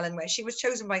Jimmy Fallon, where she was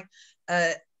chosen by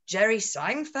Jerry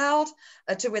Seinfeld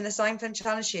to win the Seinfeld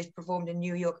Challenge. She has performed in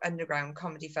New York Underground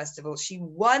Comedy Festival. She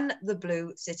won the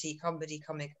Blue City Comedy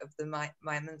Comic of the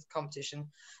month competition.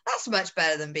 That's much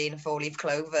better than being a 4-leaf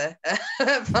clover.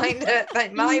 Find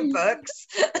my books.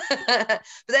 But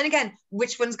then again,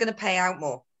 which one's going to pay out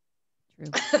more?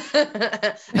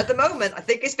 At the moment, I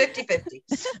think it's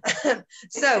 50-50.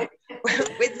 So,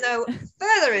 with no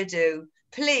further ado,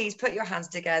 please put your hands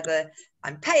together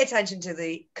and pay attention to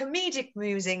the comedic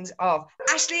musings of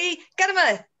Ashley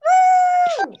Gutermuth.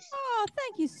 Woo! Oh,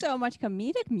 thank you so much.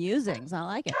 Comedic musings. I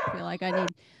like it. I feel like I need,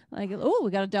 oh, we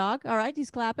got a dog. All right,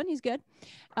 he's clapping. He's good.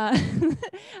 I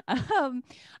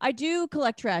do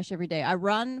collect trash every day. I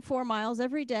run 4 miles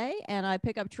every day, and I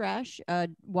pick up trash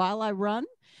while I run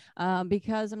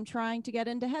because I'm trying to get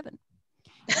into heaven.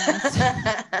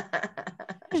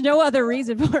 There's no other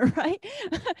reason for it, right?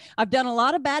 I've done a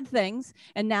lot of bad things,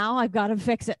 and now I've got to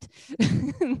fix it.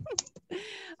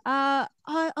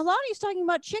 Elani's talking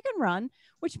about Chicken Run,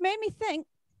 which made me think,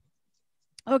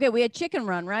 okay, we had Chicken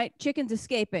Run, right? Chickens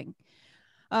escaping.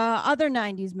 Other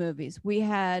 90s movies. We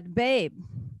had Babe,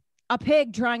 A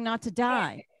Pig Trying Not to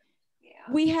Die. Yeah.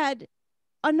 We had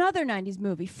another 90s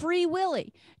movie, Free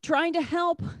Willy, trying to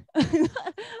help, a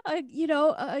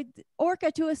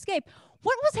orca to escape.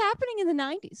 What was happening in the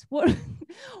 90s? What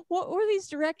were these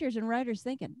directors and writers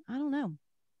thinking? I don't know.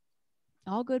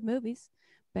 All good movies.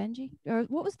 Benji, or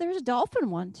there's a dolphin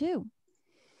one too.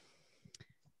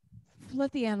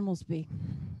 Let the animals be.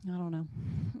 I don't know.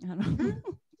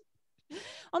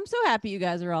 I'm so happy you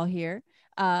guys are all here.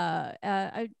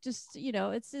 I just,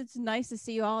 it's nice to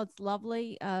see you all. It's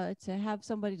lovely to have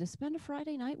somebody to spend a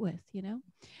Friday night with.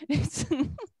 It's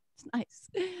it's nice.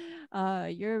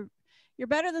 You're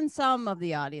better than some of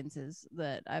the audiences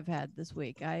that I've had this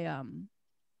week. I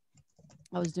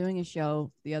was doing a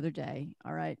show the other day,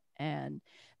 all right, and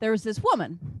there was this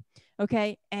woman,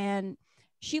 okay, and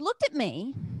she looked at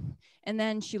me, and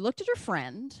then she looked at her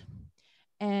friend,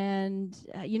 and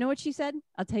you know what she said?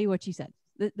 I'll tell you what she said.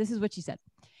 This is what she said.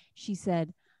 She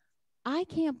said, "I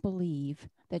can't believe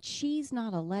that she's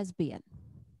not a lesbian."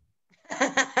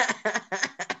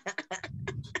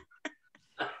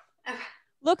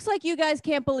 Looks like you guys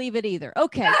can't believe it either.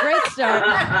 Okay, great start.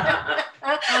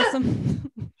 Awesome.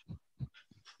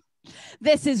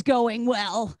 This is going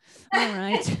well. All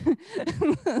right.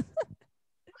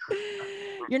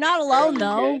 You're not alone,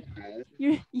 though.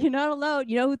 You're not alone.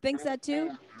 You know who thinks that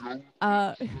too?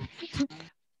 Can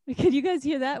you guys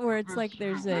hear that? Where it's like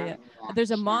there's a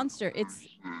monster.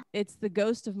 It's the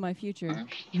ghost of my future.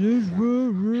 There's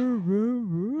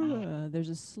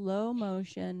a slow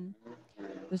motion.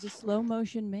 There's a slow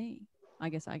motion me. I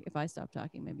guess if I stop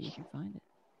talking, maybe you can find it.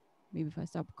 Maybe if I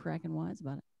stop cracking wise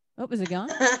about it. Oh, is it gone?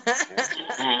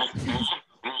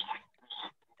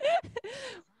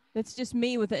 That's just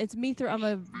me with it. It's me through. I'm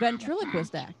a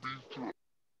ventriloquist act.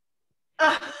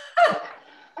 What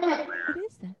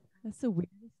is that? That's the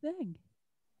weirdest thing.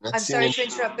 I'm sorry to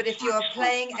interrupt, but if you're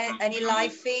playing any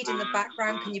live feed in the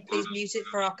background, can you please mute it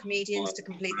for our comedians to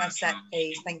complete their set,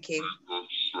 please? Thank you.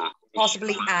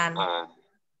 Possibly Anne. I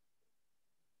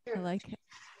like it.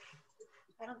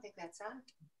 I don't think that's on.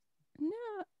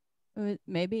 No.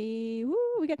 Maybe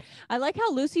we got. I like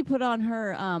how Lucy put on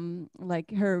her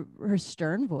like her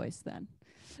stern voice then.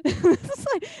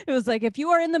 It was like if you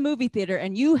are in the movie theater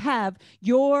and you have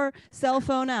your cell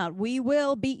phone out, we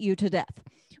will beat you to death.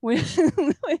 Look at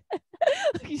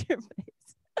your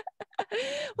face.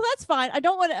 Well, that's fine. I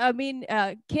don't want to. I mean,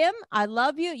 Kim, I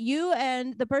love you. You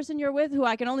and the person you're with, who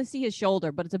I can only see his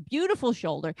shoulder, but it's a beautiful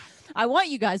shoulder. I want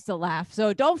you guys to laugh,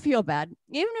 so don't feel bad.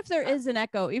 Even if there is an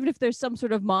echo, even if there's some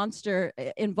sort of monster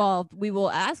involved, we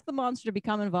will ask the monster to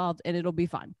become involved, and it'll be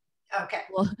fine. Okay.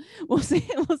 We'll see.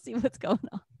 We'll see what's going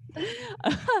on.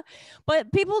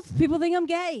 But people think I'm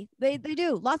gay. They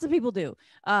do. Lots of people do.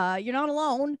 You're not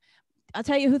alone. I'll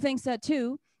tell you who thinks that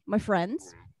too. My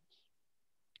friends.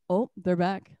 Oh, they're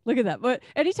back. Look at that. But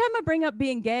anytime I bring up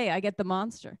being gay, I get the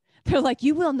monster. They're like,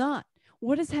 "You will not.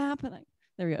 What is happening?"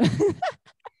 There we go.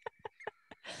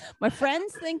 My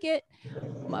friends think it.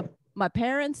 My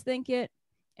parents think it.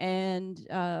 And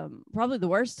probably the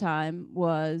worst time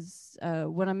was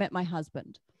when I met my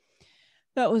husband.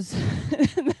 That was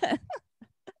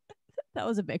that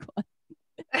was a big one.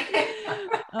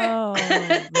 Oh,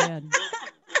 man.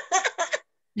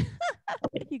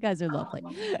 You guys are lovely.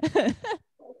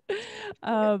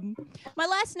 My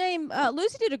last name,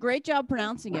 Lucy did a great job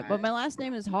pronouncing it, but my last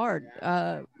name is hard.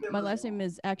 My last name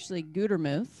is actually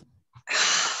Gutermuth.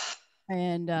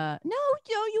 And no,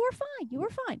 you were fine. You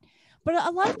were fine. But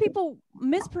a lot of people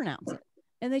mispronounce it,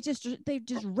 and they just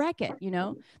wreck it.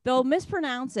 They'll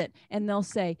mispronounce it and they'll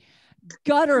say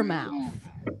Gutermouth.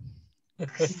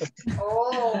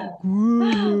 Oh,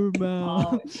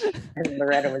 Gutermouth. And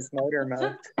Loretta was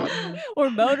Motormouth. Or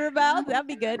Motormouth. That'd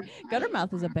be good.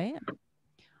 Guttermouth is a band.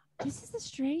 This is the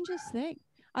strangest thing.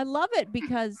 I love it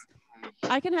because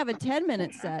I can have a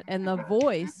 10-minute set and the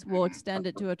voice will extend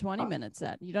it to a 20-minute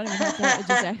set. You don't even have to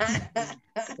just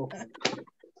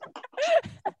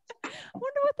I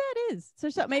wonder what that is.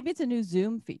 So maybe it's a new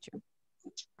Zoom feature.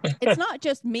 It's not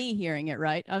just me hearing it,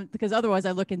 right? Because otherwise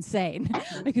I look insane.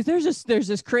 Because there's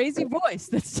this crazy voice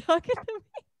that's talking to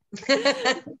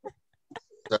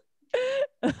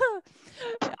me.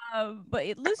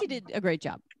 But Lucy did a great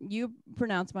job. You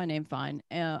pronounced my name fine.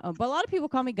 But a lot of people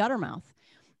call me Guttermouth.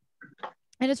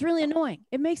 And it's really annoying.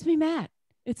 It makes me mad.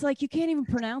 It's like you can't even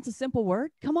pronounce a simple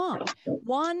word. Come on.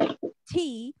 One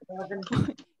T,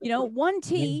 one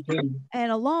T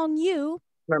and a long U.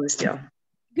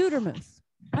 Gutermuth,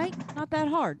 right? Not that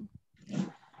hard.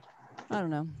 I don't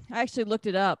know. I actually looked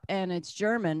it up and it's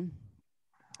German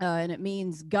and it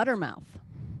means gutter mouth.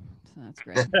 That's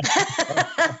great.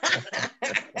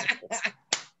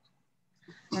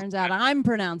 Turns out I'm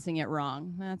pronouncing it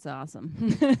wrong. That's awesome.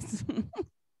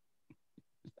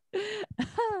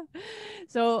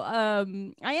 So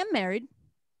I am married,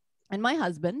 and my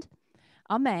husband,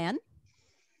 a man.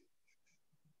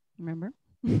 Remember?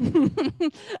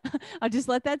 I'll just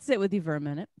let that sit with you for a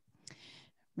minute.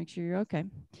 Make sure you're okay.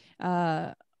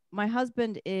 My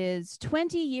husband is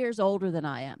 20 years older than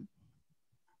I am.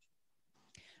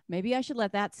 Maybe I should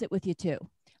let that sit with you too.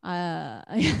 20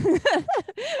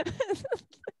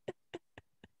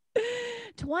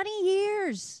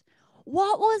 years.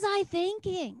 What was I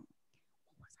thinking?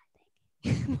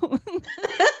 He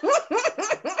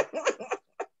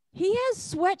has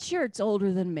sweatshirts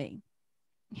older than me.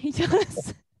 He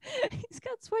does. He's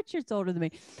got sweatshirts older than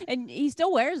me, and he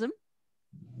still wears them.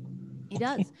 He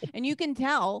does. And you can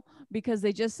tell because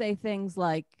they just say things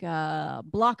like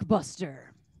blockbuster.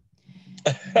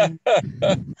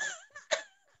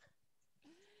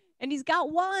 And he's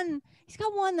got one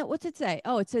that, what's it say?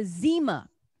 Oh, it says Zima.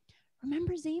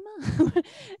 Remember Zima?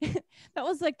 That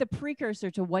was like the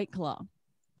precursor to White Claw.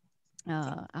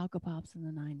 Alka-Pops in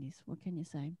the 90s. What can you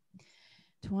say?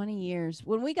 20 years.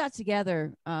 When we got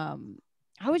together, I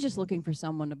was just looking for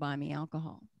someone to buy me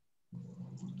alcohol.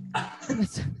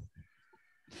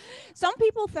 Some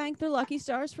people thank their lucky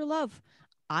stars for love.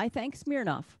 I thank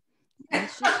Smirnoff.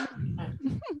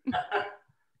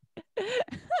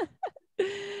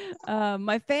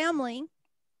 My family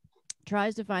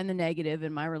tries to find the negative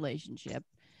in my relationship,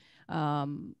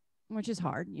 which is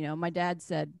hard. You know, my dad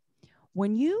said,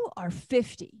 when you are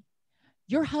 50,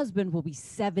 your husband will be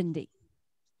 70.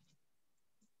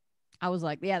 I was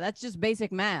like, yeah, that's just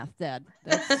basic math, Dad.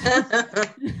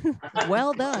 That's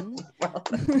well done.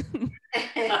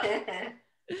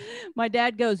 My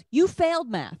dad goes, you failed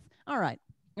math. All right.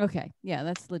 Okay. Yeah,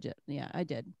 that's legit. Yeah, I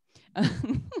did.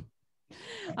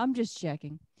 I'm just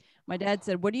checking. My dad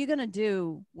said, what are you going to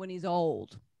do when he's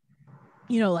old?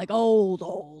 You know, like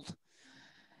old.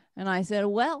 And I said,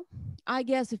 well, I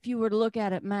guess if you were to look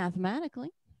at it mathematically,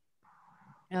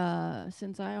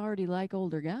 since I already like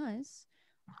older guys,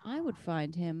 I would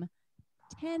find him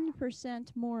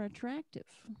 10% more attractive.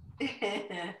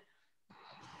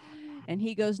 And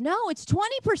he goes, no, it's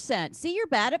 20%. See, you're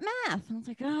bad at math. I was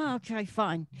like, oh, okay,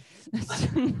 fine.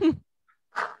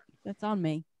 That's on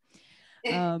me.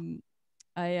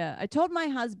 I told my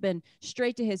husband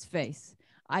straight to his face.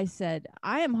 I said,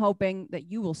 I am hoping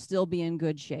that you will still be in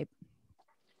good shape.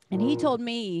 And he told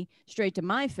me straight to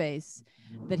my face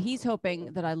that he's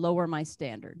hoping that I lower my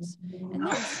standards. And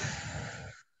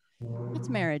that's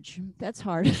marriage. That's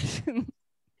hard.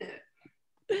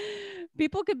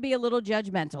 People could be a little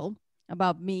judgmental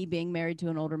about me being married to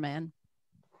an older man.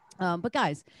 But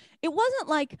guys, it wasn't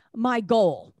like my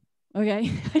goal.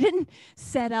 Okay. I didn't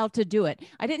set out to do it.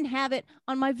 I didn't have it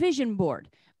on my vision board.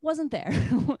 It wasn't there.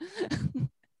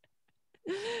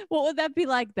 What would that be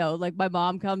like though? Like my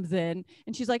mom comes in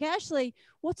and she's like, Ashley,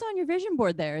 what's on your vision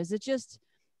board there? Is it just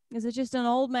an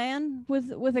old man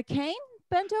with a cane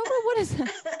bent over? What is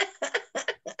that?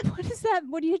 What is that?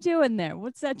 What are you doing there?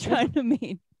 What's that trying to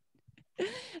mean?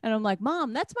 And I'm like,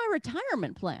 Mom, that's my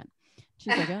retirement plan.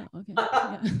 She's like, oh, okay.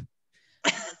 Yeah. That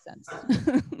makes sense.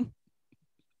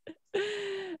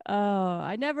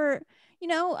 I never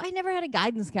had a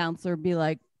guidance counselor be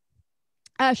like,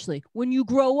 Ashley, when you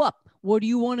grow up, what do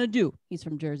you want to do? He's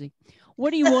from Jersey.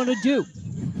 What do you want to do?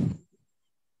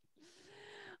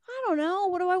 I don't know.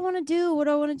 What do I want to do? What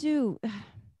do I want to do?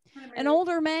 An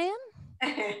older man?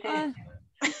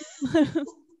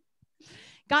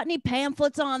 Got any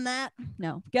pamphlets on that?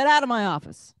 No. Get out of my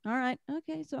office. All right.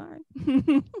 Okay. Sorry.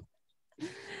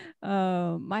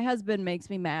 My husband makes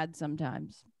me mad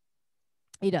sometimes.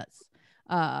 He does.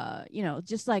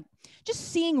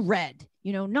 Just seeing red,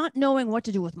 not knowing what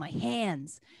to do with my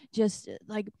hands, just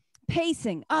like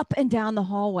pacing up and down the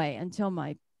hallway until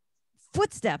my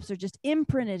footsteps are just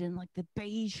imprinted in like the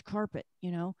beige carpet,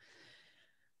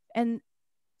 and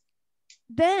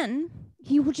then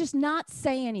he would just not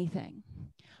say anything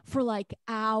for like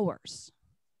hours.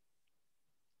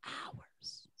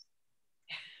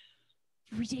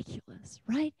 Ridiculous,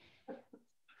 right?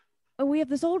 And we have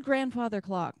this old grandfather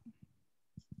clock,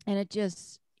 and it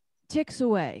just ticks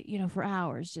away, for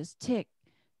hours, just tick,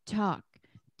 tock,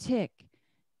 tick,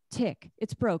 tick.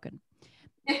 It's broken.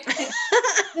 He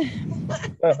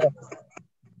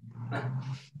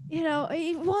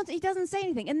doesn't say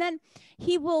anything. And then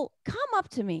he will come up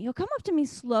to me. He'll come up to me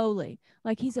slowly,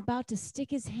 like he's about to stick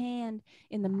his hand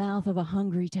in the mouth of a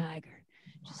hungry tiger.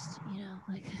 Just,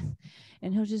 like,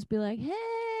 and he'll just be like, hey,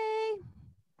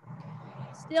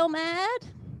 still mad?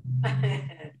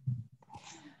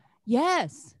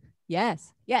 Yes.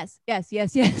 Yes. Yes. Yes.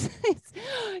 Yes. Yes.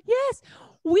 Yes.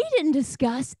 We didn't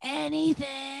discuss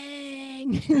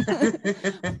anything.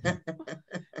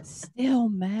 Still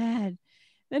mad.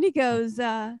 Then he goes,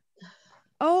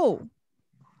 oh,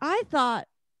 I thought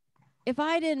if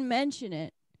I didn't mention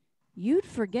it, you'd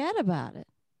forget about it.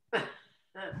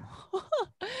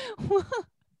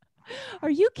 Are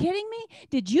you kidding me?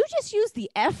 Did you just use the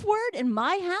F word in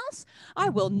my house? I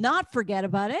will not forget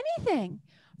about anything.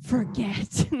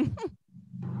 Forget.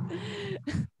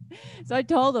 So I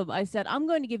told him, I said, I'm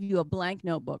going to give you a blank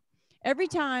notebook. Every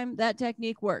time that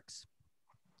technique works,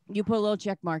 you put a little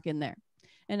check mark in there.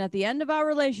 And at the end of our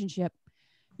relationship,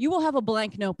 you will have a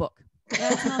blank notebook.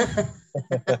 That's how...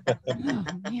 Oh,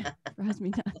 man, drives me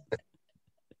nuts.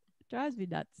 Drives me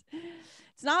nuts.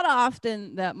 It's not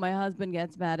often that my husband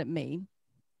gets mad at me.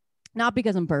 Not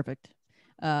because I'm perfect.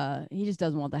 He just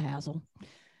doesn't want the hassle.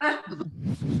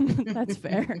 That's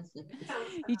fair.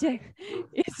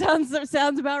 It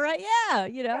sounds about right. Yeah,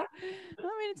 you know. I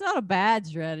mean, it's not a bad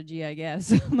strategy, I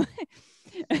guess.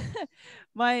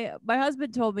 My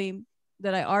husband told me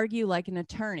that I argue like an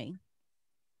attorney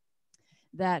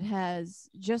that has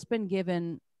just been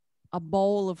given a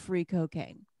bowl of free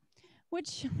cocaine,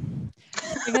 which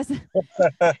I guess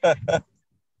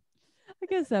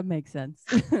that makes sense.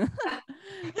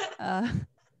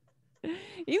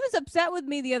 He was upset with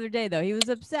me the other day, though. He was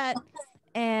upset,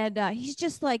 and he's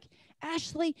just like,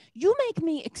 Ashley, you make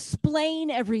me explain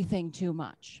everything too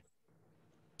much.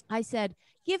 I said,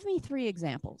 give me 3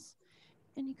 examples.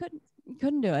 And he couldn't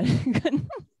do it.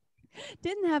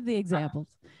 Didn't have the examples.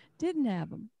 Didn't have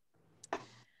them.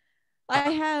 I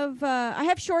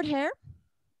have short hair.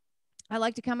 I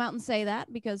like to come out and say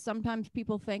that because sometimes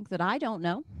people think that I don't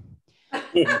know.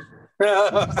 I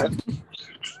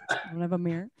don't have a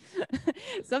mirror.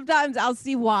 Sometimes I'll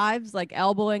see wives like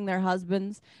elbowing their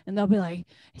husbands, and they'll be like,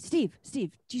 Steve,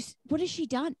 what has she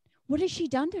done? What has she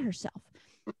done to herself?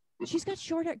 She's got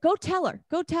short hair. Go tell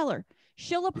her.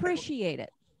 She'll appreciate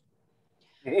it.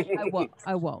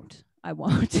 I won't.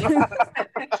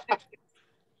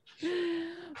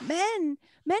 Men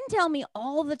tell me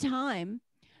all the time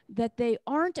that they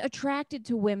aren't attracted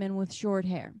to women with short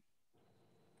hair.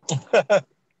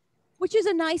 Which is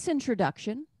a nice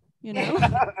introduction, you know.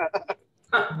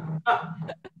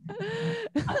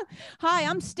 Hi,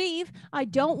 I'm Steve. I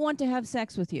don't want to have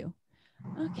sex with you.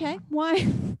 Okay, why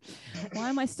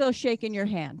am I still shaking your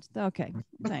hand? Okay,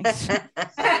 thanks.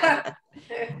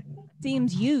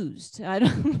 Seems used. I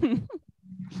don't.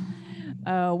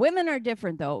 Women are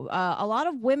different, though. A lot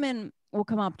of women will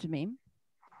come up to me,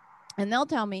 and they'll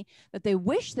tell me that they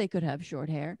wish they could have short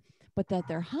hair, but that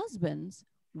their husbands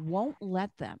won't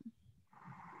let them.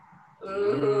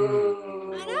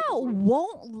 I know,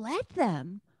 won't let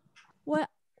them. What?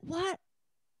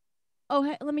 Oh,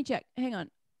 hey, let me check. Hang on.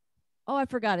 Oh, I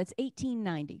forgot. It's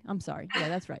 1890. I'm sorry. Yeah,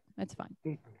 that's right. That's fine.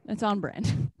 That's on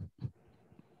brand.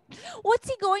 What's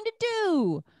he going to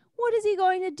do? What is he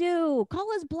going to do?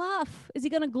 Call his bluff. Is he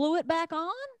going to glue it back on?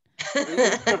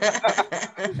 Paste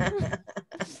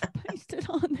it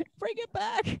on there. Bring it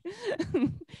back.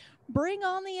 Bring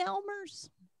on the Elmers.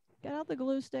 Get out the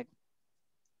glue stick.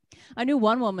 I knew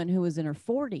one woman who was in her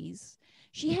 40s.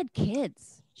 She had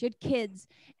kids.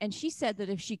 And she said that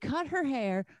if she cut her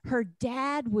hair, her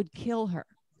dad would kill her.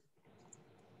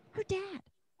 Her dad.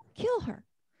 Kill her.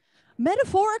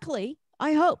 Metaphorically,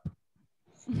 I hope.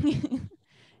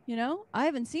 You know, I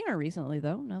haven't seen her recently,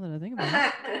 though, now that I think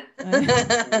about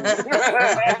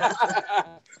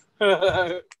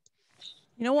it.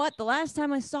 You know what? The last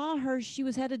time I saw her, she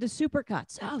was headed to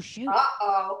Supercuts. Oh, shoot.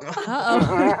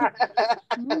 Uh-oh.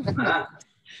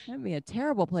 That'd be a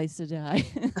terrible place to die.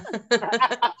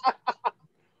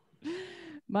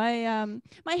 My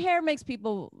hair makes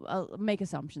people make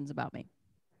assumptions about me.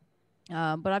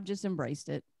 But I've just embraced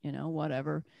it, you know,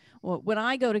 whatever. Well, when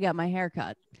I go to get my hair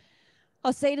cut,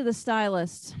 I'll say to the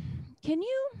stylist, can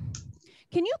you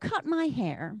cut my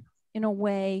hair in a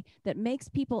way that makes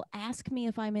people ask me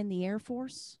if I'm in the Air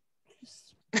Force?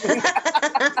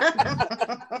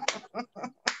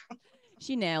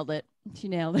 She nailed it.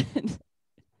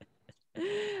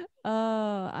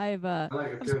 I've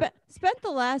spent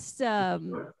the last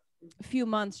few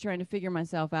months trying to figure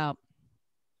myself out,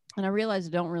 and I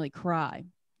realized I don't really cry.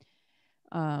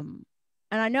 And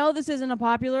I know this isn't a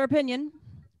popular opinion.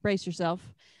 Brace yourself.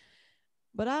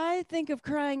 But I think of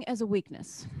crying as a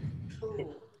weakness.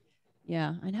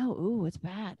 Yeah, I know. Ooh, it's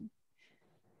bad.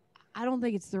 I don't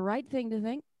think it's the right thing to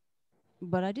think,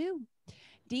 but I do.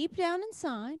 Deep down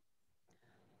inside,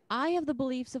 I have the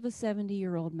beliefs of a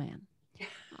 70-year-old man.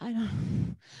 I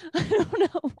don't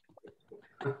know.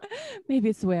 Maybe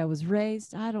it's the way I was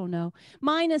raised. I don't know.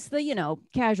 Minus the, you know,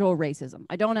 casual racism.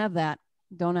 I don't have that.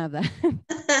 Don't have that.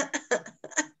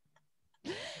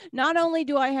 Not only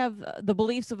do I have the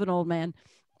beliefs of an old man,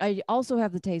 I also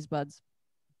have the taste buds.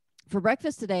 For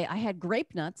breakfast today, I had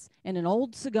grape nuts and an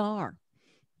old cigar.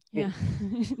 Yeah.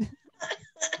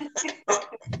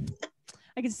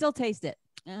 I can still taste it.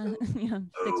 Yeah,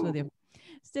 sticks with you.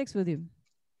 Sticks with you.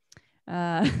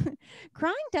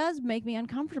 Crying does make me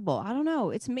uncomfortable. I don't know.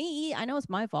 It's me. I know it's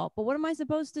my fault, but what am I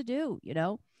supposed to do? You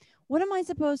know, what am I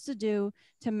supposed to do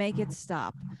to make it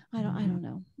stop? I don't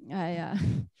know.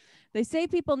 They say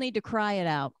people need to cry it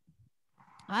out.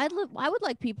 I would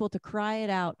like people to cry it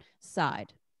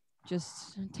outside.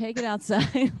 Just take it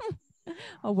outside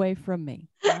away from me.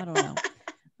 I don't know.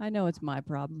 I know it's my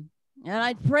problem. And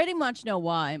I pretty much know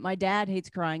why. My dad hates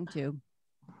crying too.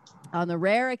 On the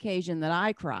rare occasion that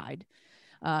I cried,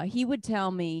 he would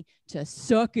tell me to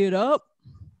suck it up.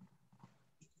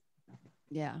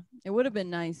 Yeah, it would have been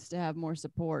nice to have more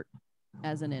support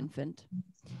as an infant.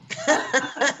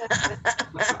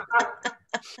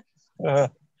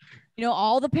 You know,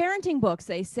 all the parenting books,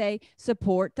 they say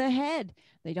support the head.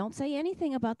 They don't say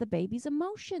anything about the baby's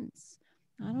emotions.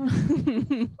 I don't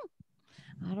know.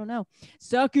 I don't know.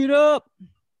 Suck it up.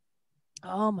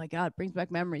 Oh my God, brings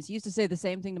back memories. He used to say the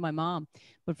same thing to my mom,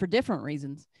 but for different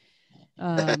reasons. He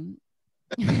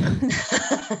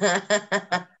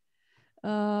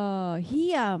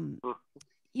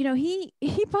you know, he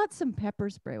bought some pepper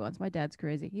spray once. My dad's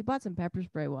crazy. He bought some pepper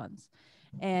spray once,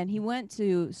 and he went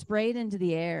to spray it into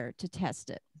the air to test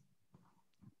it.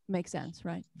 Makes sense,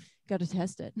 right? Got to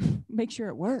test it. Make sure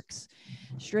it works.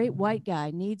 Straight white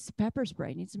guy needs pepper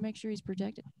spray, needs to make sure he's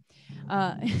protected.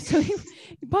 So he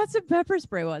bought some pepper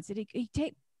spray once, and he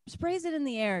sprays it in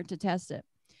the air to test it.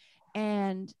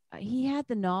 And he had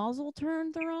the nozzle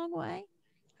turned the wrong way.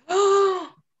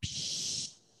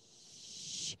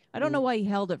 I don't know why he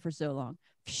held it for so long.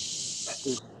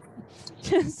 Just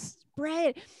spray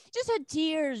it. Just had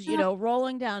tears, you know,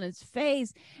 rolling down his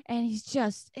face, and he's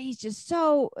just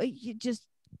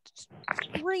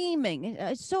screaming,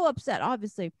 so upset,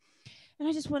 obviously. And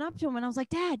I just went up to him and I was like,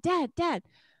 Dad,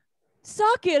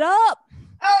 suck it up.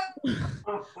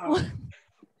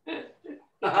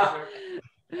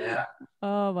 Yeah.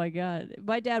 Oh my God.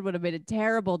 My dad would have been a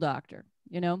terrible doctor.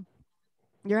 You know,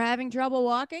 you're having trouble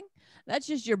walking. That's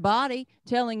just your body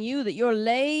telling you that you're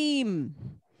lame.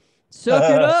 Suck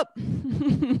it up.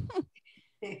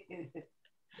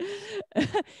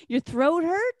 Your throat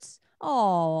hurts.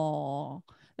 Oh,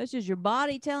 that's just your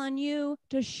body telling you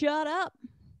to shut up.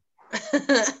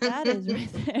 That is right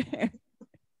there.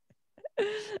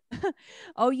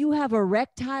 Oh, you have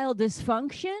erectile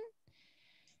dysfunction?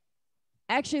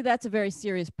 Actually, that's a very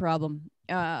serious problem.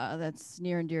 That's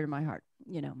near and dear to my heart,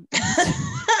 you know.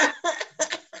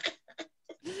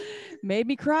 Made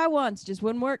me cry once, just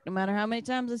wouldn't work. No matter how many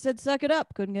times I said suck it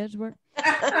up, couldn't get it to work.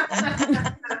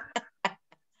 I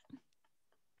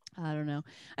don't know.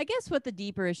 I guess what the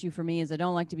deeper issue for me is I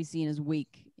don't like to be seen as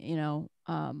weak. You know,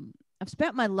 I've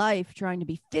spent my life trying to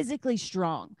be physically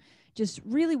strong, just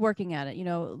really working at it. You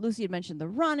know, Lucy had mentioned the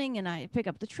running, and I pick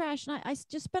up the trash, and I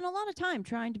just spent a lot of time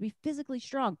trying to be physically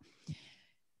strong.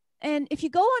 And if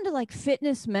you go onto like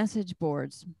fitness message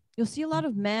boards, you'll see a lot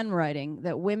of men writing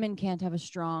that women can't have a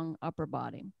strong upper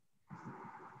body,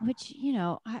 which, you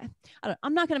know,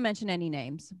 I'm not going to mention any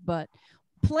names, but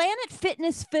Planet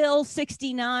Fitness Phil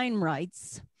 69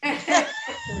 writes, I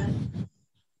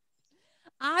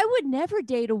would never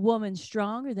date a woman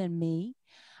stronger than me.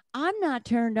 I'm not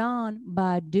turned on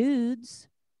by dudes.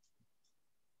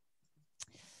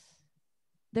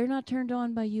 They're not turned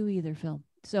on by you either, Phil.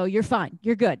 So you're fine.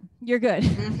 You're good. You're good.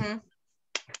 Mm-hmm.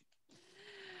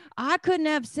 I couldn't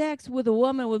have sex with a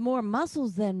woman with more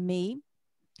muscles than me.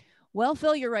 Well,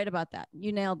 Phil, you're right about that.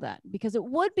 You nailed that, because it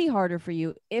would be harder for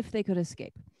you if they could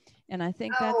escape. And I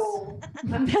think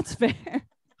that's fair.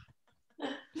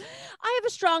 I have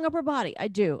a strong upper body. I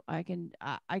do. I can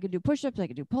do push-ups. I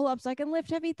can do pull-ups. I can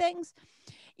lift heavy things.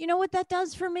 You know what that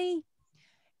does for me?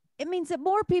 It means that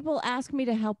more people ask me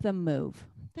to help them move.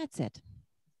 That's it.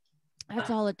 That's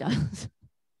all it does.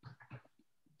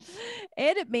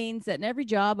 And it means that in every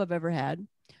job I've ever had,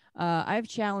 I've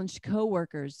challenged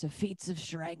coworkers to feats of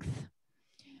strength.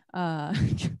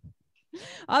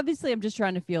 Obviously, I'm just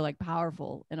trying to feel like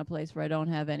powerful in a place where I don't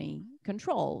have any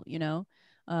control, you know.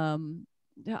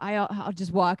 I'll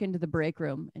just walk into the break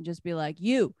room and just be like,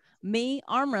 me,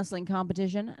 arm wrestling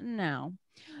competition now.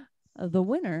 The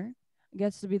winner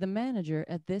gets to be the manager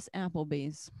at this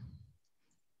Applebee's.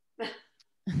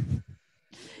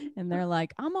 And they're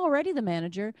like, I'm already the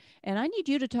manager, and I need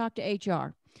you to talk to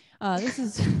HR. This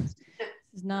is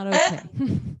not okay.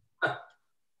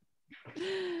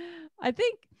 I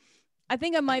think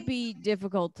I might be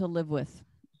difficult to live with.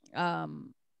 I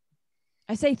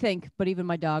say think, but even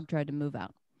my dog tried to move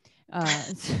out.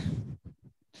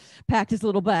 Packed his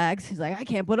little bags. He's like, I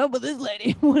can't put up with this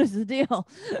lady. What is the deal?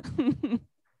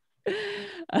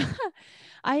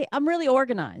 I'm really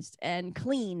organized and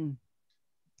clean.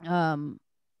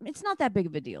 It's not that big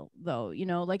of a deal, though. You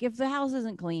know, like if the house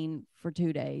isn't clean for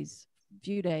few days,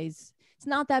 it's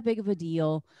not that big of a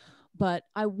deal. But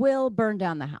I will burn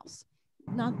down the house.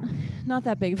 Not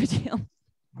that big of a deal.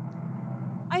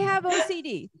 I have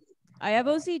OCD.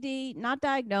 Not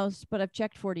diagnosed, but I've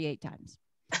checked 48 times.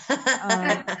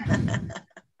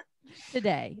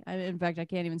 Today. In fact, I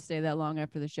can't even stay that long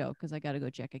after the show because I got to go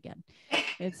check again.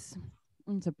 It's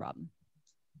a problem.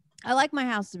 I like my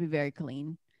house to be very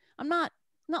clean. I'm not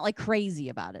like crazy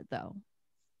about it though.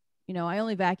 You know, I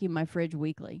only vacuum my fridge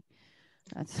weekly.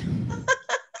 That's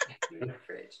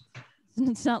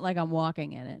it's not like I'm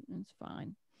walking in it. It's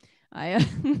fine. I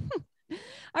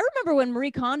remember when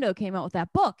Marie Kondo came out with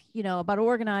that book, you know, about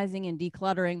organizing and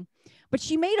decluttering, but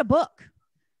she made a book.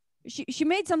 She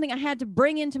made something I had to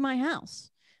bring into my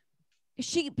house.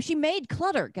 She made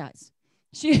clutter, guys.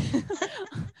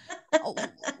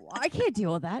 I can't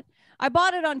deal with that. I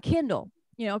bought it on Kindle,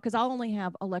 you know, because I'll only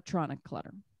have electronic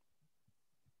clutter.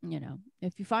 You know,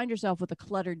 if you find yourself with a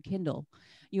cluttered Kindle,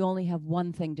 you only have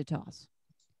one thing to toss,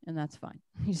 and that's fine.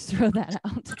 You just throw that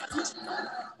out.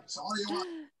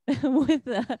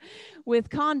 With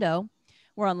Kondo,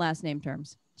 we're on last name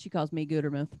terms. She calls me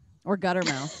Gutermuth or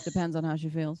Guttermouth, depends on how she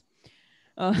feels.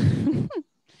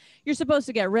 You're supposed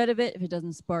to get rid of it if it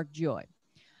doesn't spark joy.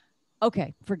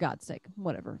 Okay, for God's sake,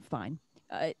 whatever, fine.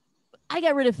 I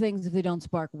get rid of things if they don't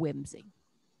spark whimsy.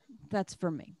 That's for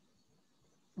me.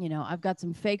 You know, I've got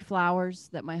some fake flowers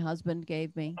that my husband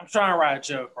gave me. I'm trying to write a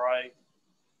joke, right?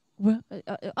 Well,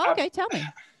 okay, tell me.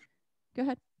 Go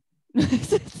ahead.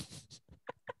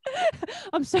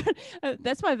 I'm starting.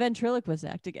 That's my ventriloquist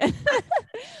act again.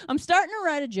 I'm starting to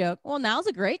write a joke. Well, now's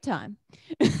a great time.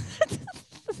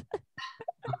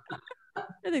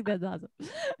 I think that's awesome.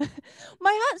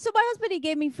 My husband, he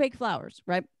gave me fake flowers,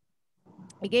 right?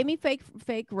 He gave me fake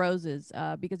roses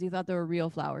because he thought they were real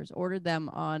flowers. Ordered them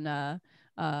on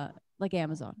like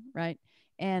Amazon, right?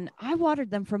 And I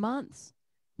watered them for months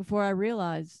before I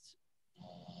realized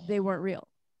they weren't real.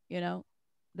 You know,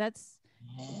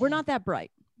 we're not that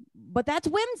bright, but that's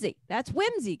whimsy. That's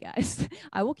whimsy, guys.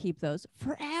 I will keep those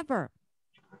forever.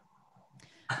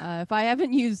 If I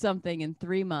haven't used something in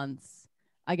 3 months,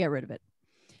 I get rid of it.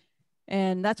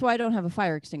 And that's why I don't have a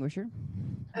fire extinguisher.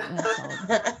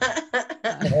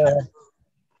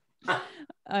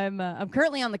 I'm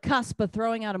currently on the cusp of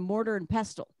throwing out a mortar and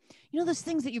pestle. You know those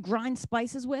things that you grind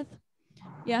spices with?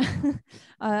 Yeah.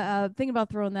 Think about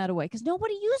throwing that away because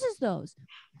nobody uses those.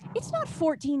 It's not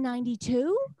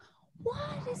 $14.92.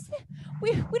 What is it?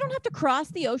 We don't have to cross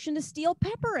the ocean to steal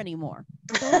pepper anymore.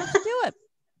 Don't have to do it.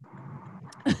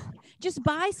 Just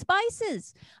buy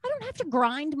spices. I don't have to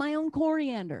grind my own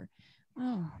coriander.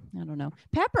 Oh, I don't know.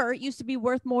 Pepper used to be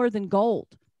worth more than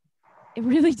gold. It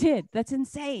really did. That's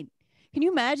insane. Can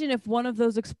you imagine if one of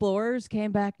those explorers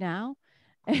came back now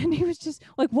and he was just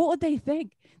like, what would they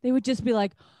think? They would just be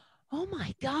like, oh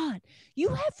my God, you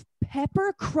have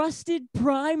pepper crusted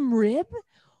prime rib?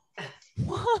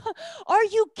 What? Are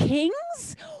you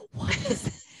kings? What is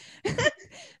it?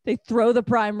 They throw the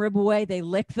prime rib away. They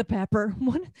lick the pepper.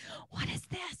 What is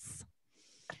this?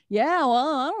 Yeah, well,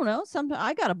 I don't know.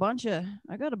 I got a bunch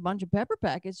of pepper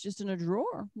packets just in a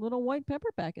drawer, little white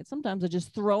pepper packets. Sometimes I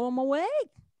just throw them away.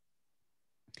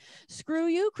 Screw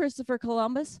you, Christopher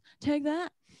Columbus. Take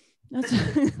that. That's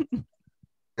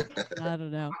I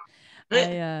don't know.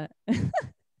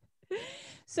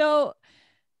 So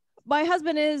my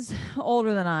husband is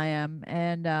older than I am,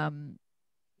 and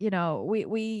you know,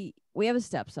 we have a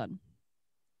stepson,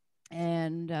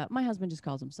 and my husband just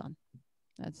calls him son.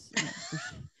 That's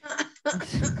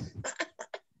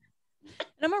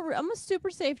and I'm a super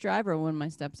safe driver when my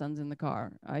stepson's in the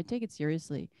car. I take it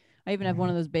seriously. I even have one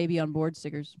of those baby on board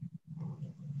stickers.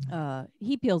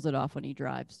 He peels it off when he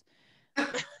drives.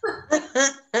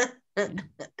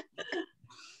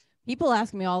 People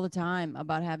ask me all the time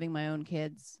about having my own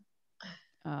kids.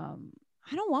 I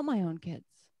don't want my own kids.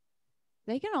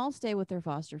 They can all stay with their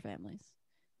foster families.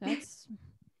 That's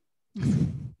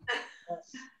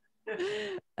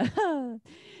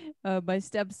my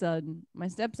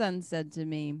stepson said to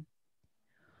me,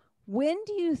 when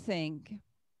do you think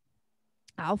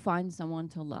I'll find someone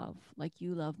to love like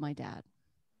you love my dad?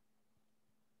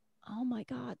 Oh my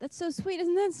God, that's so sweet.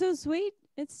 Isn't that so sweet?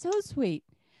 It's so sweet.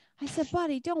 I said,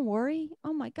 buddy, don't worry.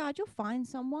 Oh my God, you'll find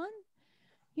someone.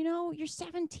 You know, you're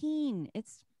 17.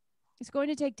 It's going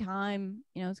to take time.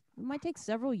 You know, it might take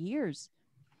several years.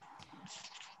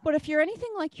 But if you're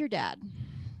anything like your dad,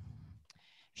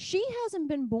 she hasn't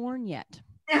been born yet.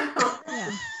 Yeah.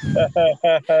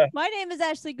 My name is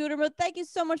Ashley Gutermuth. Thank you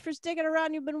so much for sticking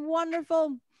around. You've been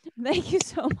wonderful. Thank you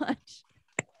so much.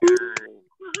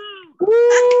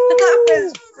 That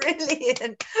was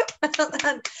brilliant. Well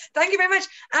done. Thank you very much,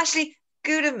 Ashley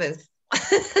Gutermuth.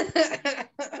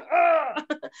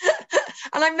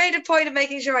 And I made a point of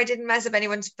making sure I didn't mess up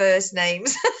anyone's first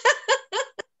names.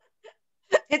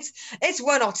 It's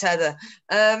one or t'other.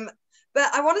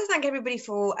 But I want to thank everybody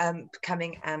for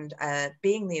coming and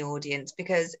being the audience,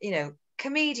 because, you know,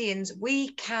 comedians, we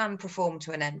can perform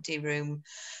to an empty room.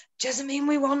 Doesn't mean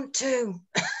we want to.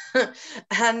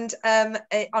 And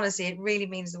honestly, it really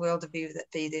means the world of you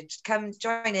that come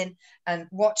join in and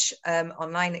watch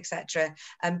online, etc.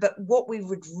 But what we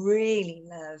would really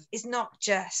love is not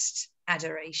just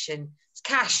adoration, it's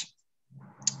cash.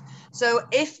 So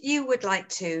if you would like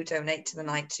to donate to the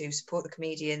night to support the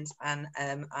comedians and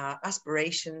our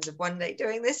aspirations of one day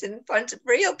doing this in front of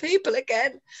real people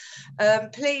again,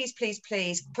 please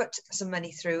put some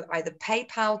money through either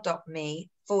paypal.me/BD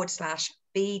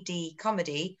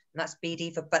comedy, and that's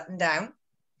BD for button down.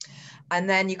 And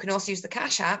then you can also use the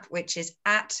Cash App, which is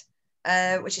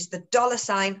the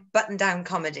 $ button down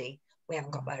comedy. We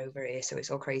haven't got that over here, so it's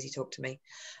all crazy talk to me.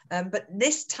 But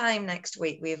this time next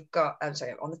week, we've got, on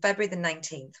February the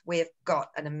 19th, we have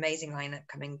got an amazing lineup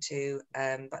coming to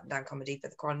Button Down Comedy for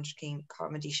the Quarantine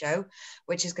Comedy Show,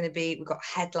 which is going to be, we've got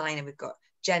headliner, we've got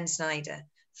Jen Snyder,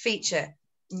 feature,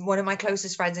 one of my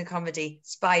closest friends in comedy,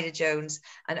 Spider Jones,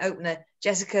 and opener,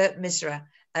 Jessica Misra.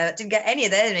 Didn't get any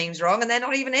of their names wrong, and they're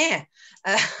not even here.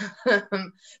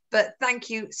 But thank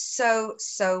you so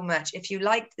much. If you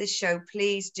liked this show,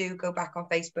 please do go back on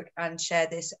Facebook and share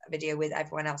this video with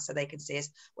everyone else so they can see us.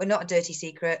 We're not a dirty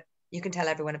secret. You can tell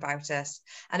everyone about us.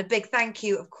 And a big thank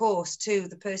you, of course, to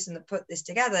the person that put this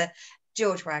together,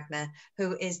 George Wagner,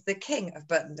 who is the king of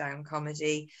button down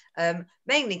comedy,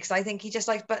 mainly because I think he just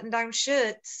likes button down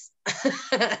shirts.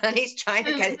 And he's trying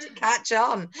to get it to catch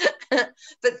on.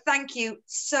 But thank you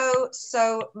so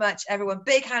much, everyone.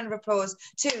 Big hand of applause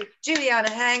to Juliana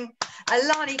Heng,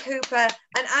 Elani Cooper,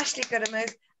 and Ashley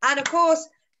Gutermuth, and of course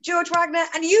George Wagner,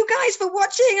 and you guys for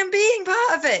watching and being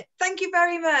part of it. Thank you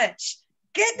very much.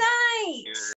 Good night.